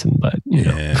Wisconsin, but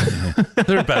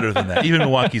they're better than that. Even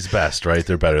Milwaukee's best, right?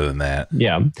 They're better than that.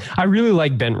 Yeah, I really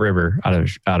like Bent River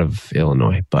out of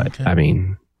Illinois, but okay. I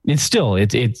mean, it's still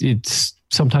it's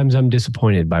sometimes I'm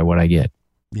disappointed by what I get.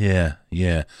 Yeah.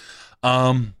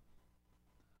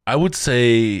 I would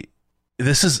say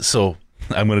this is so.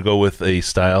 I'm going to go with a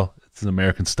style. It's an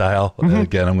American style. Mm-hmm.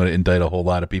 Again, I'm going to indict a whole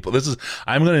lot of people.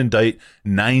 I'm going to indict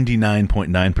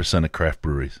 99.9% of craft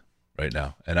breweries right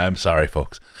now. And I'm sorry,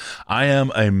 folks. I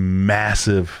am a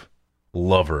massive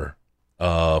lover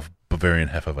of Bavarian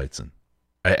Hefeweizen.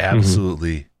 I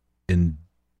absolutely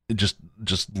just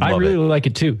love it. I really like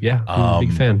it too. Yeah, I'm a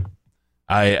big fan.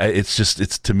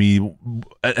 It's to me,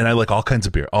 and I like all kinds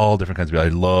of beer, all different kinds of beer. I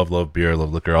love beer, I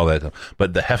love liquor, all that stuff.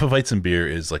 But the Hefeweizen beer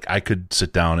is like, I could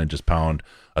sit down and just pound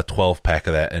a 12 pack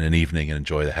of that in an evening and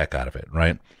enjoy the heck out of it,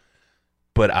 right?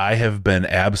 but I have been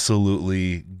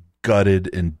absolutely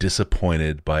gutted and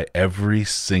disappointed by every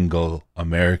single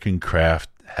American craft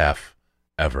hef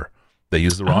ever. They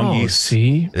use the wrong yeast.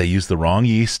 See? They use the wrong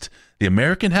yeast. The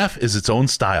American hef is its own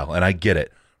style, and I get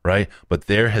it, right? But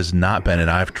there has not been,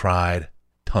 and I've tried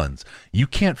tons. You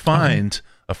can't find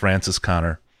a Francis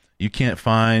Connor. You can't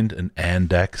find an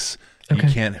Andex. Okay.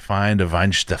 You can't find a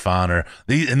Weinstefaner.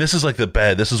 And this is like the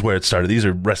bed. This is where it started. These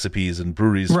are recipes and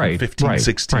breweries from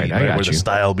 1516, where the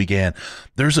style began.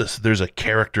 There's a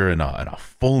character and a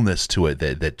fullness to it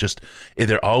that just,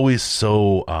 they're always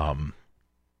so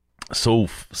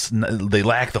they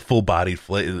lack the full bodied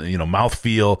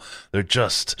mouthfeel. They're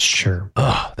just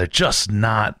they're just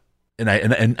not. And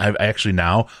I've actually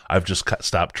now I've just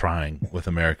stopped trying with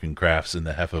American crafts in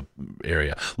the Heffa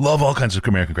area. Love all kinds of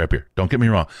American craft beer. Don't get me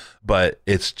wrong, but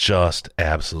it's just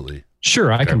absolutely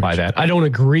sure. I can buy that. I don't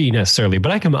agree necessarily,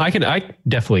 but I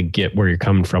definitely get where you're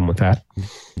coming from with that.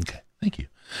 Okay, thank you.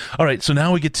 All right, so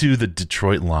now we get to the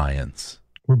Detroit Lions.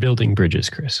 We're building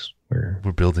bridges, Chris.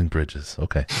 We're building bridges.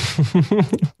 Okay.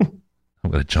 I'm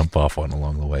going to jump off one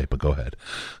along the way, but go ahead.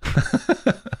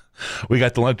 We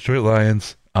got the Detroit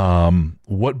Lions.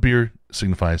 What beer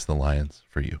signifies the Lions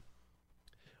for you?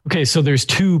 Okay, so there's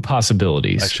two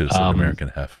possibilities. I should have said American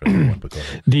Hef for everyone, but go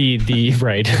ahead. The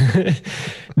right.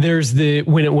 There's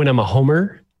when I'm a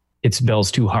homer, it's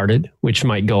Bell's Two Hearted, which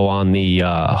might go on the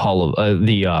hall of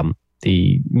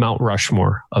the Mount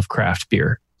Rushmore of craft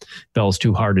beer. Bell's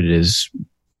Two Hearted is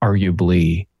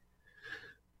arguably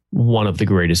one of the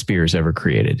greatest beers ever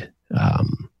created,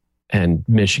 and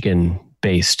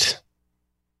Michigan-based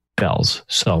Bell's.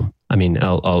 So, I mean,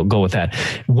 I'll go with that.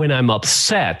 When I'm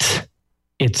upset,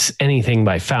 it's anything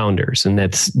by Founders, and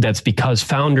that's because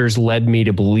Founders led me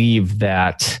to believe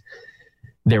that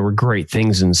there were great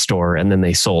things in store, and then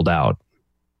they sold out,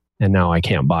 and now I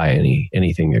can't buy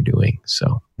anything they're doing.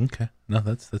 So, okay, no,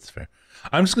 that's fair.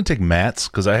 I'm just going to take Matt's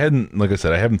because I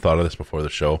haven't thought of this before the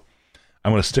show.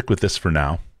 I'm going to stick with this for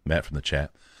now. Matt from the chat.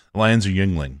 Lions are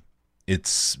Yuengling.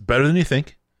 It's better than you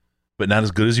think, but not as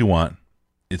good as you want.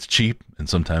 It's cheap, and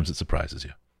sometimes it surprises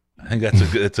you. I think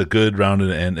it's a good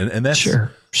rounded end, and that's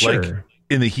sure. Like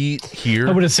in the heat here.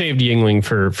 I would have saved Yuengling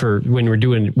for when we're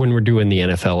doing the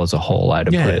NFL as a whole.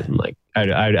 I'd have put it in like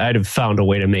I'd have found a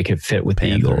way to make it fit with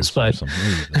Panthers the Eagles,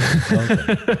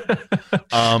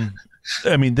 but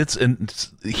I mean that's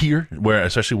here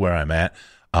especially where I'm at.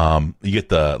 You get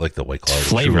the White Claw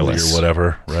flavorless or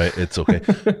whatever, right? It's okay.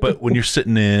 But when you're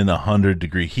sitting in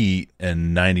 100-degree heat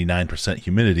and 99%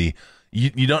 humidity,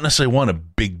 you don't necessarily want a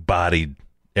big bodied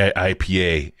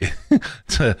IPA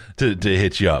to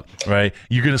hit you up, right?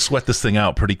 You're going to sweat this thing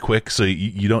out pretty quick, so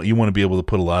you want to be able to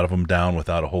put a lot of them down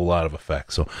without a whole lot of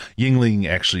effect. So Yuengling,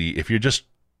 actually, if you're just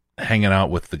hanging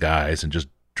out with the guys and just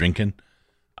drinking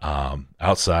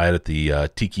outside at the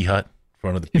Tiki Hut,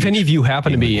 if any of you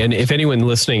happen to be, and if anyone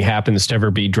listening happens to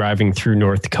ever be driving through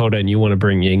North Dakota and you want to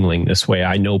bring Yuengling this way,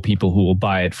 I know people who will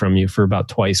buy it from you for about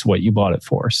twice what you bought it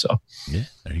for. So yeah,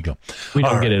 there you go. We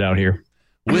don't get it out here.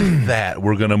 With that,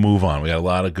 we're going to move on. We got a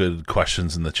lot of good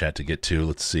questions in the chat to get to.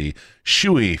 Let's see.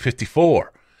 Shuey54. Do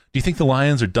you think the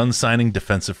Lions are done signing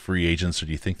defensive free agents, or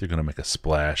do you think they're going to make a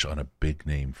splash on a big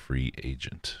name free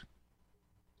agent?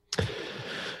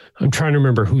 I'm trying to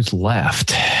remember who's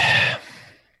left.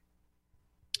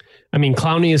 I mean,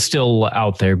 Clowney is still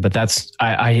out there, but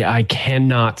I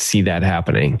cannot see that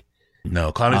happening.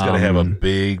 No, Clowney's got to have a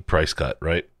big price cut,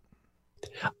 right?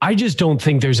 I just don't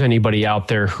think there's anybody out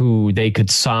there who they could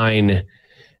sign.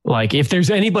 Like, if there's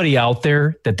anybody out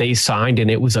there that they signed and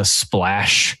it was a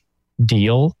splash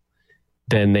deal,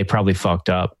 then they probably fucked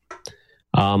up.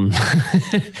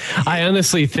 I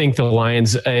honestly think the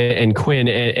Lions and Quinn,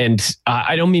 and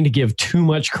I don't mean to give too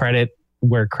much credit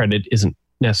where credit isn't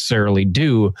necessarily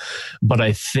due, but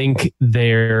I think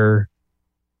they're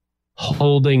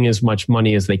holding as much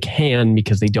money as they can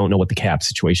because they don't know what the cap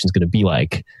situation is going to be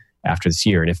like after this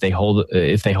year. And if they hold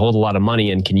a lot of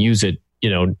money and can use it,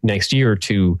 next year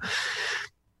to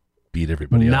beat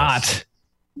everybody else, not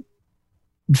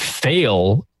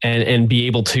fail and be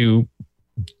able to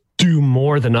do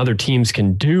more than other teams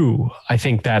can do, I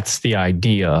think that's the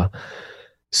idea.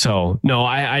 So no,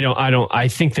 I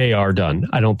think they are done.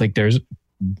 I don't think there's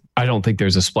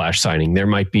a splash signing. There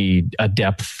might be a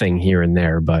depth thing here and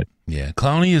there, but yeah,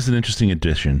 Clowney is an interesting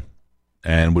addition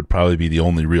and would probably be the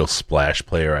only real splash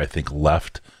player I think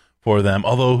left for them.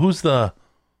 Although who's the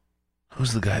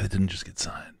guy that didn't just get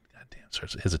signed? Goddamn,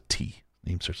 has a T.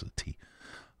 Name starts with a T.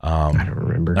 I don't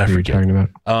remember who you're talking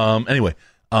about. Anyway,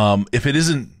 if it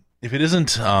isn't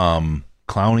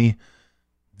Clowney,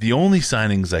 the only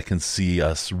signings I can see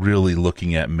us really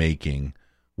looking at making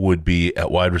would be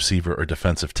at wide receiver or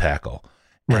defensive tackle.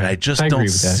 Right. And I just don't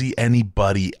see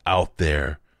anybody out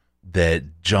there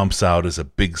that jumps out as a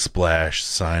big splash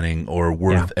signing or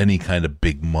worth any kind of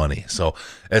big money. So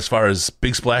as far as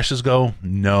big splashes go,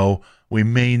 no, we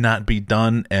may not be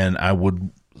done. And I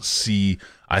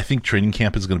think training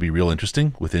camp is going to be real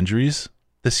interesting with injuries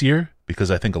this year, because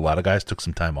I think a lot of guys took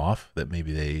some time off that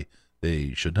maybe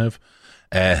they shouldn't have.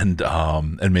 And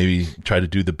maybe try to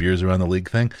do the beers around the league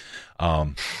thing,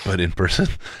 but in person.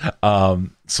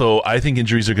 So I think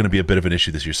injuries are going to be a bit of an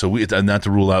issue this year. So not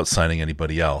to rule out signing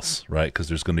anybody else, right? Because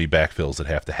there's going to be backfills that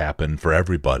have to happen for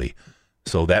everybody.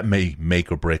 So that may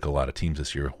make or break a lot of teams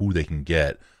this year, who they can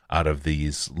get out of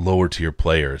these lower tier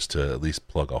players to at least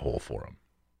plug a hole for them.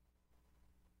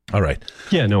 All right.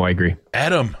 Yeah, no, I agree.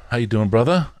 Adam, how you doing,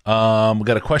 brother? We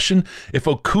got a question. If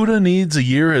Okudah needs a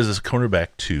year as a cornerback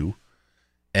 2,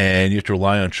 and you have to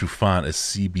rely on Trufant as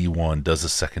CB1, does the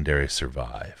secondary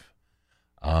survive?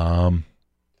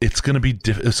 It's going to be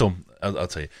difficult. So I'll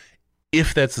tell you,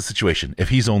 if that's the situation, if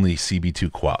he's only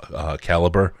CB2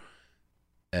 caliber,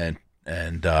 and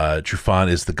Trufant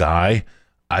is the guy,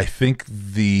 I think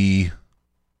the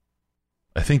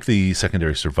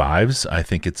secondary survives. I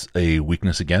think it's a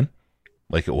weakness again,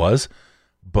 like it was,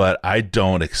 but I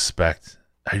don't expect.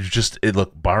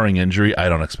 Barring injury, I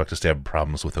don't expect us to have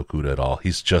problems with Okudah at all.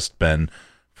 He's just been,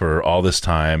 for all this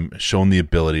time, shown the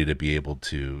ability to be able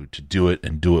to do it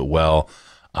and do it well.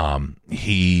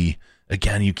 You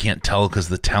can't tell because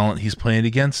of the talent he's playing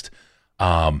against,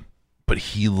 but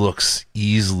he looks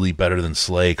easily better than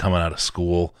Slay coming out of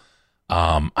school.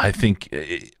 I think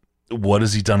what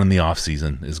has he done in the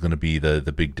offseason is going to be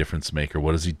the big difference maker.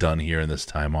 What has he done here in this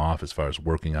time off as far as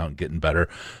working out and getting better?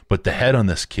 But the head on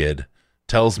this kid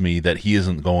tells me that he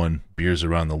isn't going beers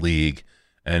around the league,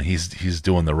 and he's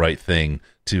doing the right thing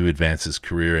to advance his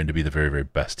career and to be the very, very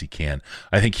best he can.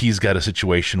 I think he's got a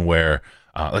situation where,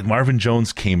 like Marvin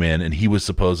Jones came in and he was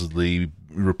supposedly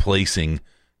replacing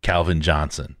Calvin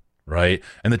Johnson, right?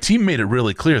 And the team made it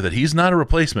really clear that he's not a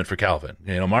replacement for Calvin.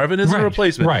 Marvin isn't a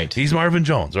replacement. Right. He's Marvin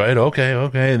Jones, right? Okay.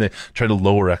 And they try to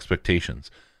lower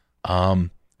expectations.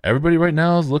 Everybody right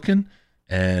now is looking,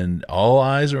 and all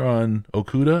eyes are on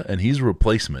Okudah, and he's a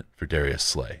replacement for Darius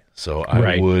Slay. So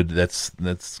that's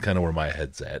kind of where my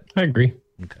head's at. I agree.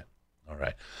 Okay. All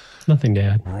right. Nothing to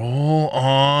add. Roll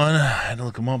on. I had to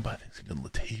look him up. I think it's good.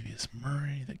 Latavius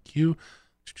Murray. Thank you.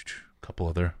 Couple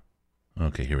other.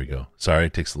 Okay, here we go. Sorry,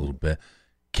 it takes a little bit.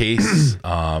 Case,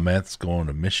 Matt's going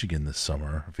to Michigan this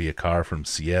summer via car from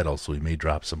Seattle, so he may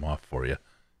drop some off for you.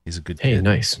 He's a good kid. Hey,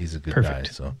 nice. He's a good Perfect.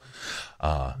 guy, so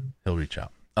he'll reach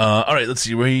out. All right, let's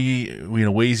see.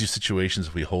 Ways your situations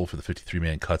if we hold for the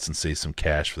 53-man cuts and save some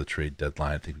cash for the trade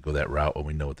deadline. I think we go that route when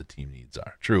we know what the team needs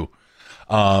are. True.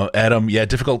 Adam,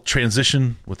 difficult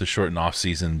transition with the shortened off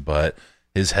season, but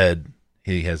his head,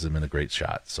 he has him in a great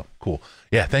shot. So cool.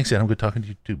 Yeah, thanks, Adam. Good talking to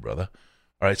you too, brother.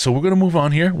 All right, so we're going to move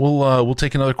on here. We'll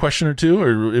take another question or two,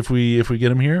 or if we get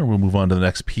them here, we'll move on to the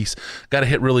next piece. Got to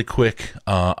hit really quick.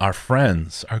 Our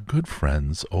good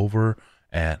friends over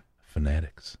at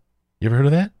Fanatics. You ever heard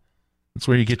of that? That's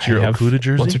where you get your Okudah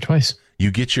jersey. Once or twice. You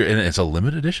get and it's a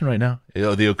limited edition right now. The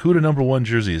Okudah #1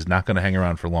 jersey is not going to hang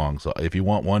around for long. So if you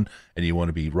want one and you want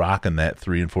to be rocking that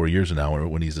 3 and 4 years from now,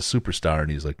 when he's a superstar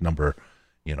and he's like number,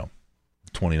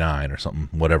 29 or something,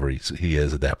 whatever he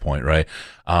is at that point, right?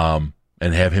 And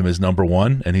have him as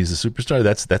 #1 and he's a superstar.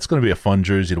 That's going to be a fun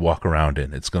jersey to walk around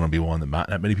in. It's going to be one that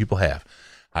not many people have.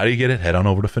 How do you get it? Head on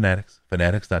over to Fanatics.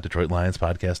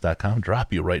 Fanatics.DetroitLionsPodcast.com.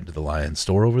 Drop you right into the Lions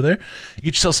store over there. You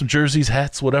get yourself some jerseys,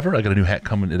 hats, whatever. I got a new hat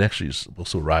coming. It actually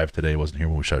also arrived today. It wasn't here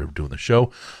when we started doing the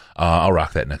show. I'll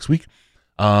rock that next week.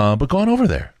 But go on over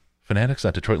there.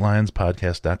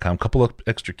 Fanatics.DetroitLionsPodcast.com. Couple of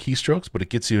extra keystrokes, but it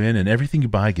gets you in, and everything you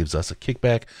buy gives us a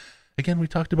kickback. Again, we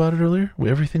talked about it earlier.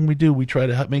 Everything we do, we try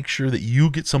to make sure that you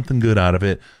get something good out of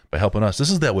it by helping us. This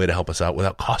is that way to help us out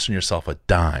without costing yourself a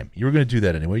dime. You were going to do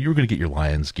that anyway. You were going to get your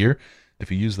Lions gear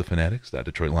if you use the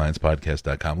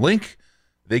Fanatics.DetroitLionsPodcast.com link.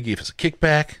 They gave us a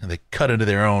kickback, and they cut into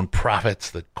their own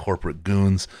profits, the corporate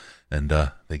goons, and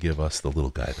they give us, the little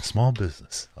guy, the small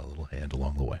business, a little hand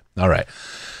along the way. All right.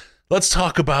 Let's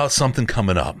talk about something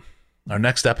coming up. Our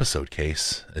next episode,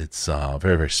 Case, it's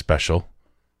very, very special.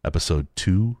 Episode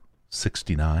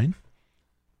 269.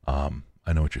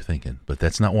 I know what you're thinking, but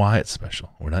that's not why it's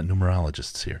special. We're not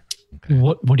numerologists here. Okay.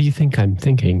 What do you think I'm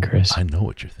thinking, Chris? I know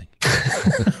what you're thinking.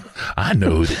 I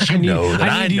know that you know that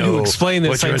I need know you to explain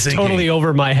this. What it's thinking. Totally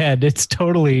over my head. It's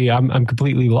totally. I'm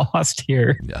completely lost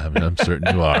here. I'm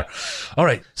certain you are. All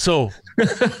right. So,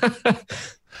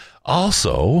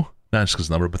 also, not just because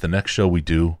number, but the next show we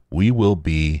do, we will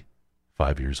be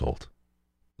 5 years old.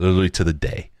 literally to the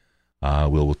day.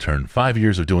 We'll turn 5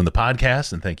 years of doing the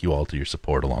podcast, and thank you all to your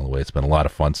support along the way. It's been a lot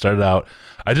of fun. Started out,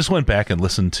 I just went back and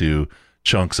listened to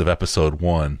chunks of episode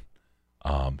 1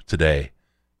 today,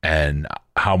 and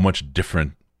how much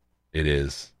different it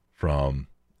is from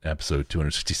episode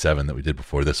 267 that we did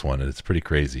before this one, and it's pretty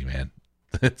crazy, man.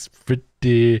 It's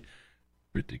pretty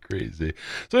crazy.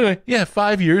 So anyway, yeah,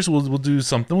 5 years. We'll do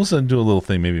something. We'll do a little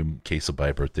thing, maybe a case of buy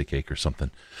a birthday cake or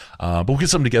something. But we'll get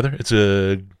something together. It's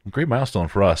a great milestone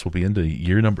for us. We'll be into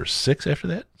year number 6 after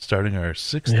that, starting our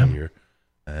 6th year.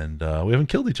 And we haven't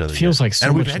killed each other. Feels yet. like so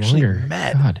and much we've actually longer.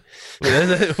 met. God.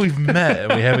 We've met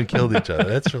and we haven't killed each other.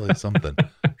 That's really something.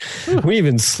 We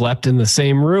even slept in the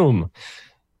same room.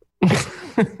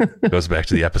 Goes back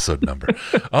to the episode number.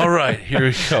 All right, here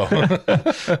we go.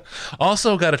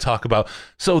 Also got to talk about,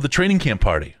 so the training camp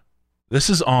party. This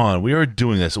is on. We are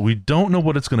doing this. We don't know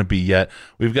what it's going to be yet.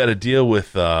 We've got to deal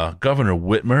with Governor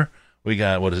Whitmer. We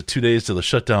got, 2 days till the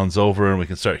shutdown's over, and we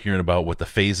can start hearing about what the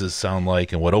phases sound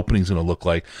like and what opening's going to look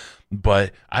like.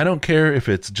 But I don't care if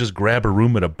it's just grab a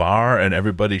room at a bar and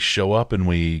everybody show up and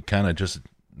we kind of just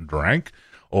drank,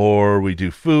 or we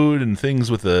do food and things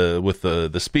with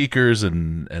the speakers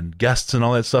and guests and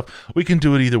all that stuff. We can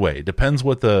do it either way. It depends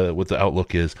what the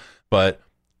outlook is, but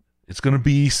it's going to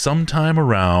be sometime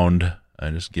around,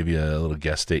 I just give you a little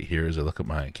guess date here as I look at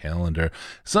my calendar,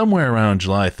 somewhere around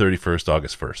July 31st,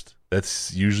 August 1st.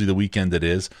 That's usually the weekend it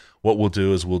is. What we'll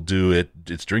do is we'll do it,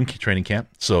 it's during training camp,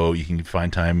 so you can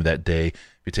find time that day.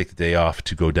 If you take the day off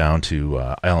to go down to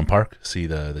Island Park, see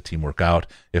the team work out,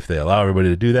 if they allow everybody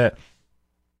to do that.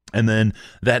 And then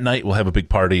that night we'll have a big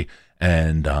party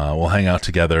and we'll hang out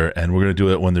together, and we're going to do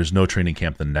it when there's no training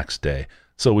camp the next day.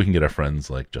 So we can get our friends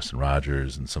like Justin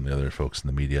Rogers and some of the other folks in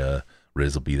the media.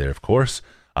 Riz will be there, of course,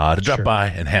 to drop by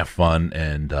and have fun.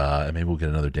 And maybe we'll get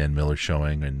another Dan Miller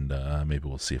showing, and maybe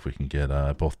we'll see if we can get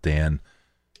both Dan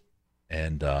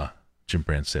and Jim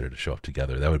Brandstatter to show up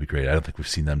together. That would be great. I don't think we've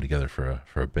seen them together for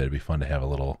a bit. It'd be fun to have a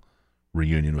little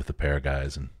reunion with the pair of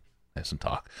guys and have some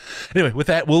talk. Anyway, with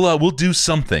that, we'll do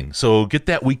something. So get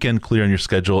that weekend clear on your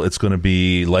schedule. It's going to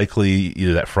be likely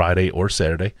either that Friday or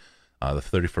Saturday, the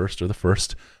 31st or the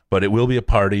 1st. But it will be a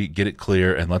party. Get it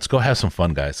clear, and let's go have some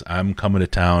fun, guys. I'm coming to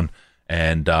town,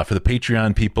 and for the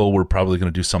Patreon people, we're probably going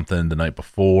to do something the night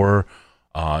before,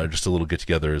 just a little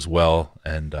get-together as well,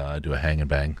 and do a hang and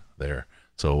bang there.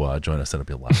 So join us. That'll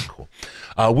be a lot of cool.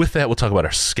 With that, we'll talk about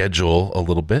our schedule a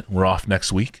little bit. We're off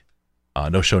next week.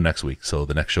 No show next week, so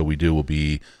the next show we do will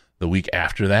be the week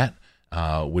after that,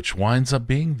 which winds up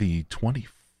being the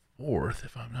 24th,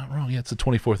 if I'm not wrong. Yeah, it's the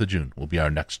 24th of June will be our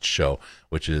next show,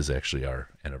 which is actually our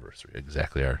anniversary,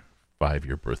 exactly our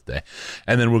 5-year birthday.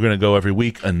 And then we're going to go every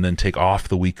week and then take off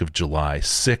the week of July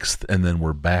 6th, and then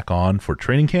we're back on for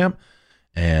training camp,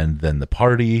 and then the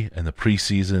party, and the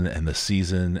preseason, and the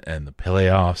season, and the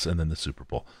playoffs, and then the Super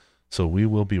Bowl. So we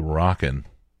will be rocking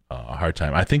a hard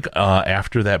time. I think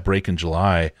after that break in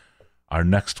July, our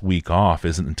next week off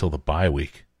isn't until the bye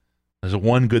week. There's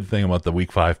one good thing about the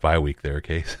week 5 bye week there,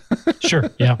 Case.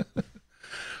 Sure, yeah.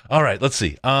 All right, let's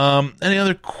see. Any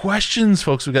other questions,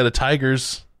 folks? We got a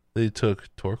Tigers. They took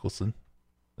Torkelson.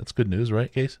 That's good news,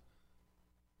 right, Case?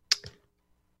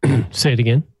 Say it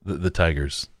again. The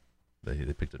Tigers.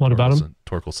 They picked up What about him?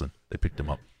 Torkelson. They picked him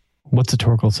up. What's a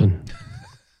Torkelson?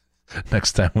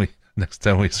 Next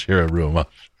time we share a room, I'll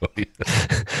show you.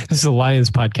 This is a Lions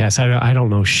podcast. I don't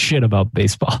know shit about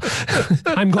baseball.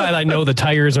 I'm glad I know the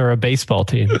Tigers are a baseball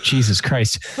team. Jesus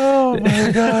Christ. Oh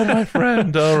my God, my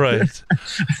friend. All right.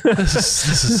 This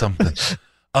is something.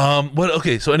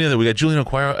 Okay, so we got Julian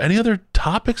Okwara. Any other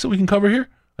topics that we can cover here?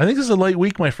 I think this is a light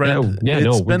week, my friend.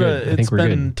 It's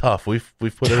been tough. We've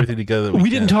put everything together. We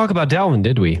didn't talk about Dalvin,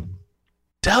 did we?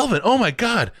 Dalvin, oh my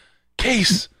God.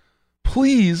 Case,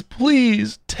 please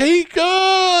take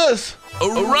us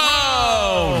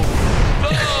around the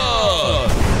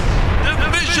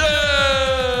division.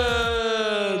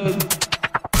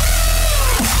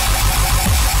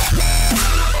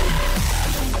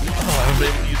 Oh, I haven't been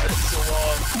able to use that in so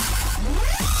long.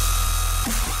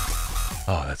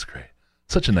 Oh, that's great.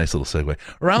 Such a nice little segue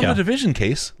around the division,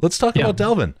 Case. Let's talk about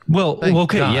Dalvin. Well,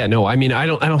 okay, God. Yeah, no, I mean, I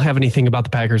don't have anything about the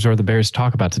Packers or the Bears to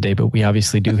talk about today, but we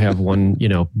obviously do have one,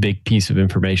 big piece of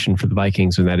information for the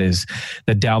Vikings, and that is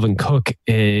that Dalvin Cook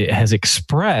has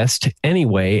expressed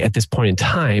anyway at this point in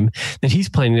time that he's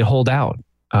planning to hold out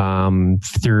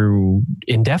through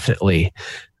indefinitely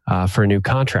for a new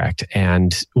contract.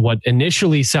 And what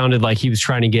initially sounded like he was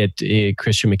trying to get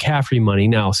Christian McCaffrey money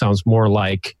now sounds more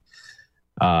like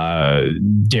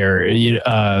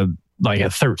like a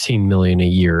 $13 million a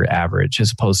year average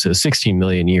as opposed to a $16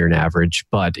 million a year in average,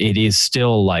 but it is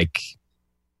still like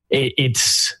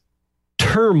it's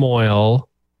turmoil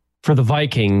for the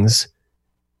Vikings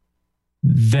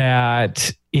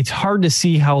that it's hard to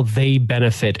see how they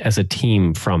benefit as a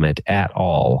team from it at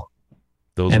all.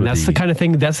 That's the kind of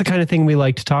thing we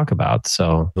like to talk about.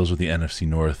 So those are the NFC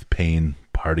North pain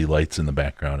party lights in the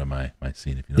background of my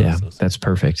scene. If you notice those. That's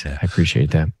perfect. Yeah. I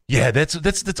appreciate that. Yeah, that's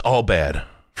all bad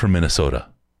for Minnesota.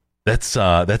 That's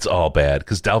all bad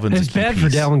because Dalvin's. It's bad for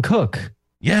Dalvin Cook.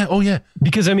 Yeah. Oh yeah.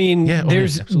 Because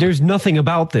there's nothing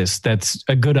about this that's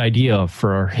a good idea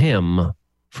for him.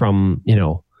 From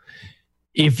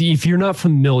if you're not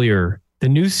familiar, the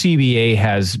new CBA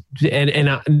has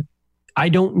and I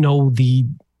don't know the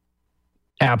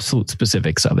absolute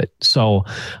specifics of it. So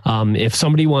if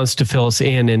somebody wants to fill us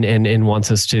in and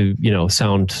wants us to,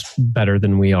 sound better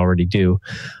than we already do.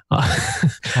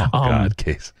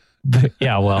 Case.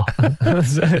 Yeah, well,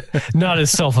 not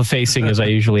as self-effacing as I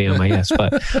usually am, I guess.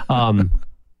 But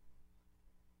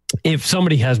if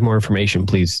somebody has more information,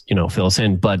 please, fill us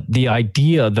in. But the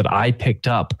idea that I picked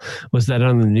up was that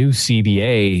on the new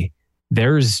CBA,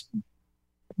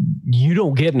 you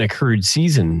don't get an accrued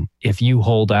season if you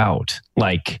hold out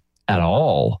at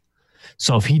all.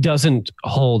 So if he doesn't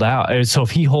hold out, if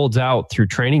he holds out through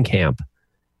training camp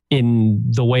in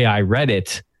the way I read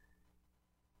it,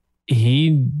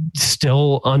 he's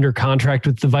still under contract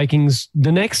with the Vikings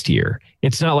the next year.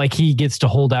 It's not like he gets to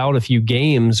hold out a few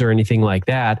games or anything like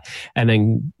that and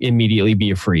then immediately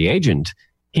be a free agent.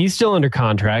 He's still under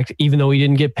contract, even though he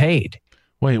didn't get paid.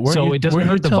 Wait, it doesn't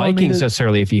hurt the Vikings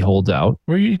necessarily if he holds out.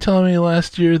 Were you telling me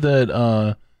last year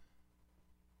that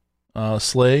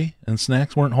Slay and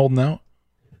Snacks weren't holding out?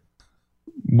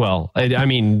 Well, I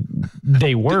mean,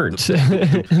 they weren't.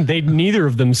 Neither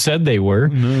of them said they were.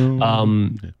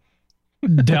 No.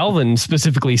 Dalvin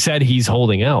specifically said he's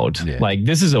holding out. Yeah.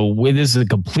 This is a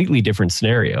completely different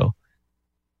scenario,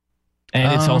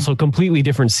 and it's also a completely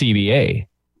different CBA.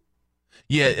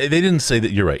 Yeah, they didn't say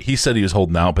that. You're right. He said he was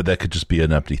holding out, but that could just be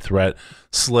an empty threat.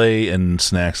 Slay and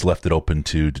Snacks left it open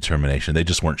to determination. They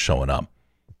just weren't showing up.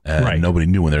 And nobody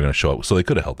knew when they were going to show up. So they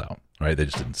could have held out, right? They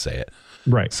just didn't say it.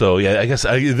 Right. So, yeah, I guess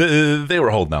they were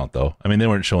holding out, though. I mean, they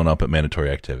weren't showing up at mandatory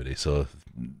activity. So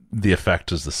the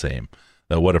effect is the same.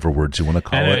 Whatever words you want to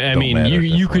call it. I mean,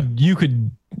 you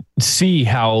could see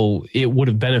how it would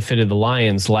have benefited the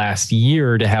Lions last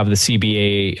year to have the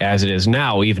CBA as it is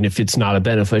now, even if it's not a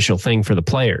beneficial thing for the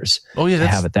players. Oh yeah, to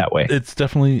have it that way. It's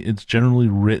generally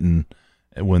written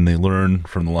when they learn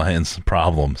from the Lions'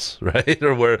 problems, right?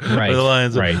 Or where the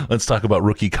Lions. Let's talk about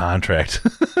rookie contract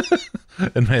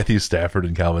and Matthew Stafford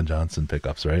and Calvin Johnson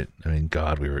pickups, right? I mean,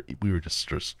 God, we were just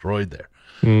destroyed there.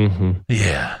 Mm-hmm.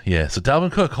 Yeah. So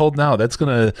Dalvin Cook holding out. That's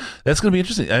gonna be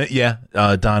interesting.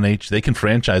 Don H. They can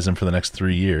franchise him for the next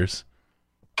 3 years.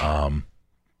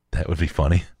 That would be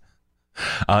funny.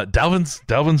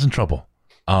 Dalvin's in trouble.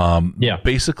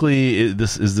 Basically,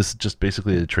 is this just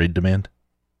basically a trade demand?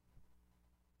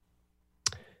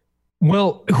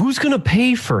 Well, who's going to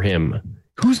pay for him?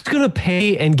 Who's going to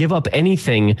pay and give up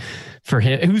anything for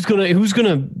him? Who's going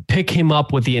to pick him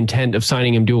up with the intent of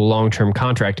signing him to a long-term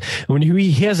contract when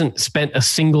he hasn't spent a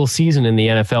single season in the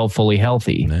NFL fully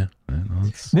healthy?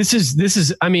 This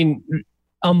is. I mean,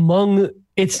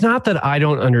 it's not that I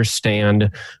don't understand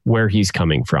where he's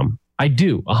coming from. I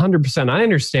do 100%. I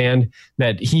understand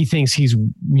that he thinks he's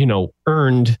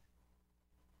earned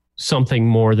something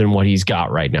more than what he's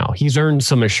got right now. He's earned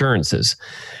some assurances,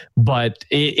 but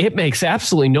it makes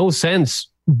absolutely no sense.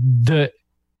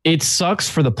 It sucks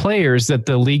for the players that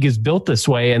the league is built this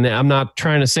way, and I'm not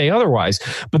trying to say otherwise,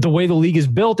 but the way the league is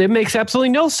built, it makes absolutely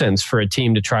no sense for a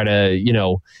team to try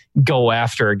to, go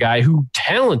after a guy who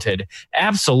talented,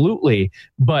 absolutely,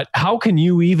 but how can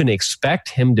you even expect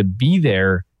him to be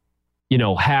there,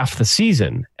 half the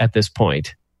season at this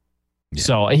point? Yeah.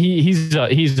 So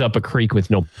he's up a creek with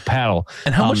no paddle.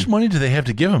 And how much money do they have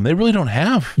to give him? They really don't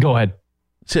have. Go ahead.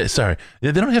 Sorry.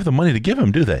 They don't have the money to give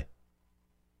him, do they?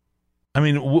 I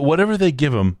mean, whatever they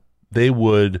give him, they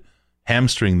would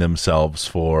hamstring themselves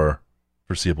for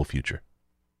foreseeable future.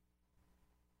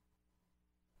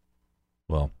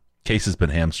 Well, Case has been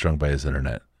hamstrung by his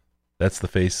internet. That's the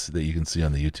face that you can see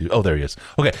on the YouTube. Oh, there he is.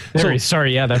 Okay.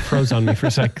 Sorry. Yeah, that froze on me for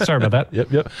a sec. Sorry about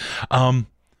that. Yep.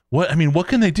 What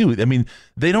can they do? I mean,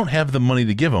 they don't have the money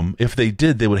to give them. If they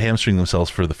did, they would hamstring themselves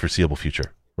for the foreseeable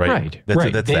future. Right.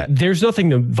 There's nothing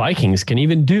the Vikings can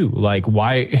even do.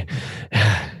 Why?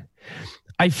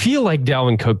 I feel like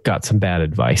Dalvin Cook got some bad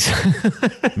advice.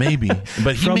 Maybe,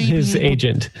 but from his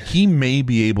agent. He may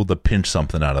be able to pinch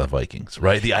something out of the Vikings,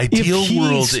 right? The ideal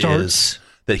world is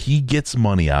that he gets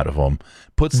money out of them,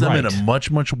 puts them in Right. a much,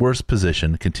 much worse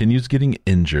position, continues getting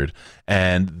injured,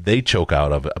 and they choke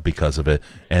out of it because of it.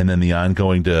 And then the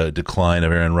ongoing decline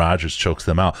of Aaron Rodgers chokes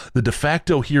them out. The de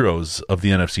facto heroes of the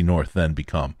NFC North then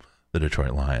become the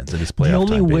Detroit Lions. And it's playoff The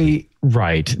only time, way, baby.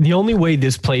 right? The only way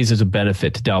this plays as a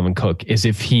benefit to Dalvin Cook is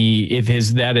if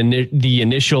the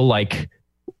initial like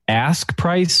ask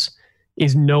price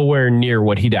is nowhere near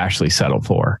what he'd actually settle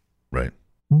for. Right.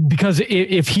 Because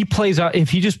if he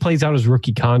just plays out his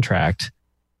rookie contract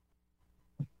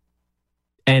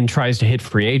and tries to hit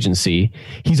free agency,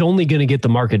 he's only going to get the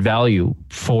market value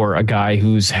for a guy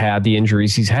who's had the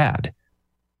injuries he's had.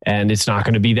 And it's not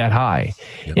going to be that high.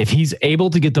 Yep. If he's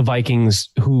able to get the Vikings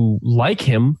who like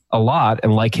him a lot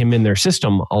and like him in their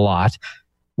system a lot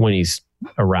when he's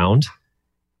around,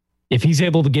 if he's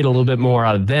able to get a little bit more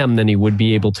out of them than he would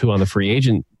be able to on the free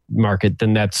agent market,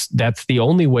 then that's the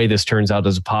only way this turns out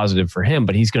as a positive for him.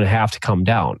 But he's going to have to come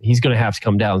down. He's going to have to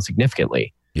come down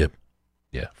significantly. Yep.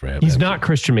 Yeah. He's not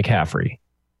Christian McCaffrey.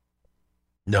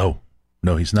 No,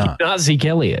 he's not. He's not Zeke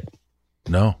Elliott.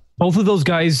 No. Both of those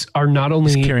guys are not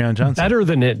only Kerryon Johnson. better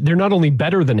than it. They're not only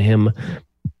better than him,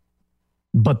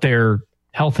 but they're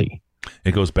healthy.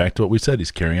 It goes back to what we said.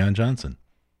 He's Kerryon Johnson.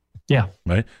 Yeah.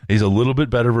 Right. He's a little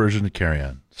bit better version of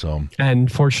Kerryon. So,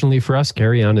 And fortunately for us,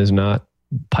 Kerryon is not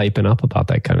piping up about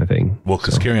that kind of thing. well,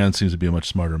 because Kerryon seems to be a much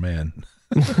smarter man.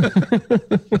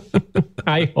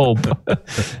 I hope.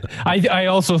 I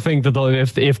also think that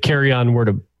if Kerryon were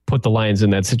to put the Lions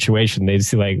in that situation, they'd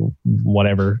see like,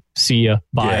 whatever, see ya,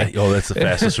 bye. Yeah. Oh, that's the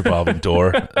fastest revolving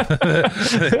door.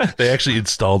 They actually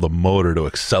installed a motor to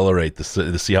accelerate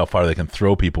to see how far they can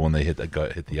throw people when they hit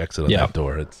the exit on that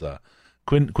door. It's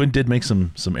Quinn did make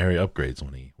some area upgrades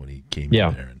when he came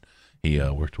in there, and he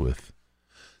worked with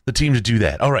the team to do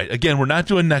that. All right. Again, we're not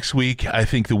doing next week. I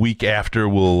think the week after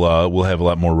we'll have a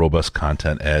lot more robust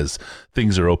content as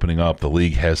things are opening up. The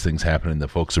league has things happening. The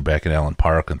folks are back in Allen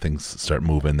Park and things start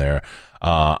moving there.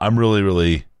 I'm really,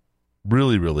 really,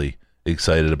 really, really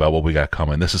excited about what we got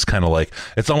coming. This is kind of like,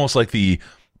 it's almost like the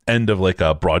end of like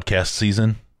a broadcast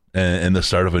season and the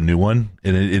start of a new one.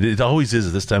 And it always is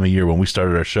at this time of year when we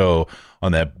started our show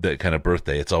on that kind of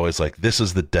birthday. It's always like, this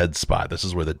is the dead spot. This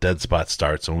is where the dead spot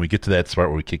starts. And when we get to that spot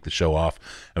where we kick the show off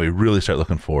and we really start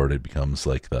looking forward, it becomes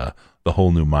like the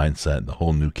whole new mindset and the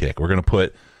whole new kick. We're going to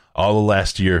put all the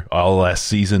last year, all the last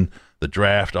season, the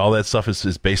draft, all that stuff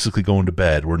is basically going to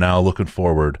bed. We're now looking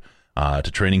forward to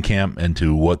training camp and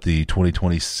to what the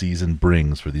 2020 season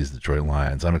brings for these Detroit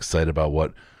Lions. I'm excited about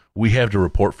what we have to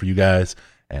report for you guys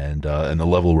and the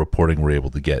level of reporting we're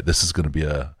able to get. This is going to be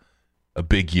a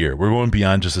big year. We're going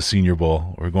beyond just a Senior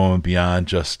Bowl. We're going beyond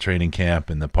just training camp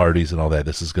and the parties and all that.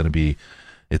 This is going to be,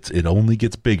 it only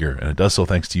gets bigger, and it does so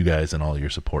thanks to you guys and all your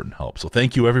support and help. So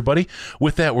thank you, everybody.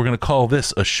 With that, we're going to call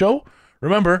this a show.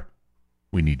 Remember,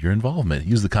 we need your involvement.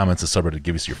 Use the comments as subreddit to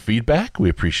give us your feedback. We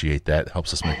appreciate that. It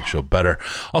helps us make the show better.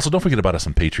 Also, don't forget about us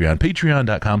on Patreon.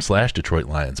 Patreon.com/Detroit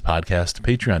Lions Podcast.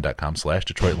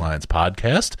 Patreon.com/Detroit Lions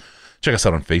Podcast. Check us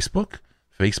out on Facebook.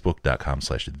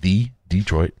 Facebook.com/The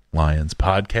Detroit Lions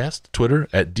Podcast. Twitter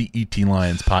 @DET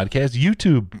Lions Podcast.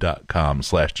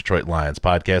 YouTube.com/Detroit Lions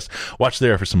Podcast. Watch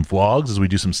there for some vlogs as we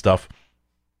do some stuff.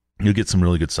 You'll get some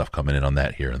really good stuff coming in on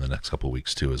that here in the next couple of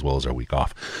weeks, too, as well as our week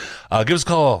off. Give us a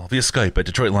call via Skype at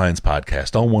Detroit Lions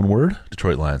Podcast. All one word,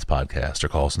 Detroit Lions Podcast. Or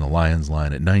call us on the Lions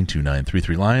line at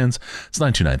 929-33-LIONS. It's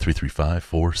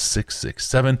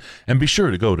 929-335-4667. And be sure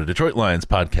to go to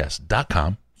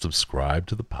DetroitLionsPodcast.com. Subscribe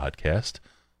to the podcast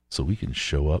so we can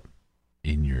show up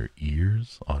in your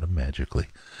ears automatically.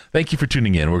 Thank you for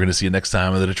tuning in. We're going to see you next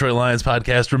time on the Detroit Lions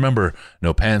Podcast. Remember,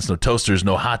 no pants, no toasters,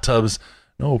 no hot tubs,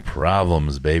 no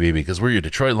problems, baby, because we're your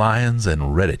Detroit Lions and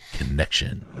Reddit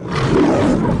connection.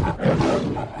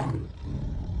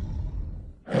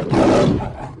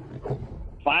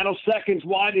 Final seconds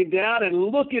winding down, and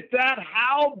look at that.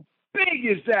 How big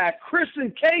is that? Chris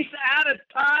and Case out of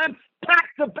time. Pack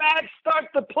the bag, start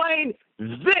the plane.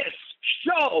 This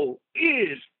show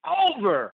is over.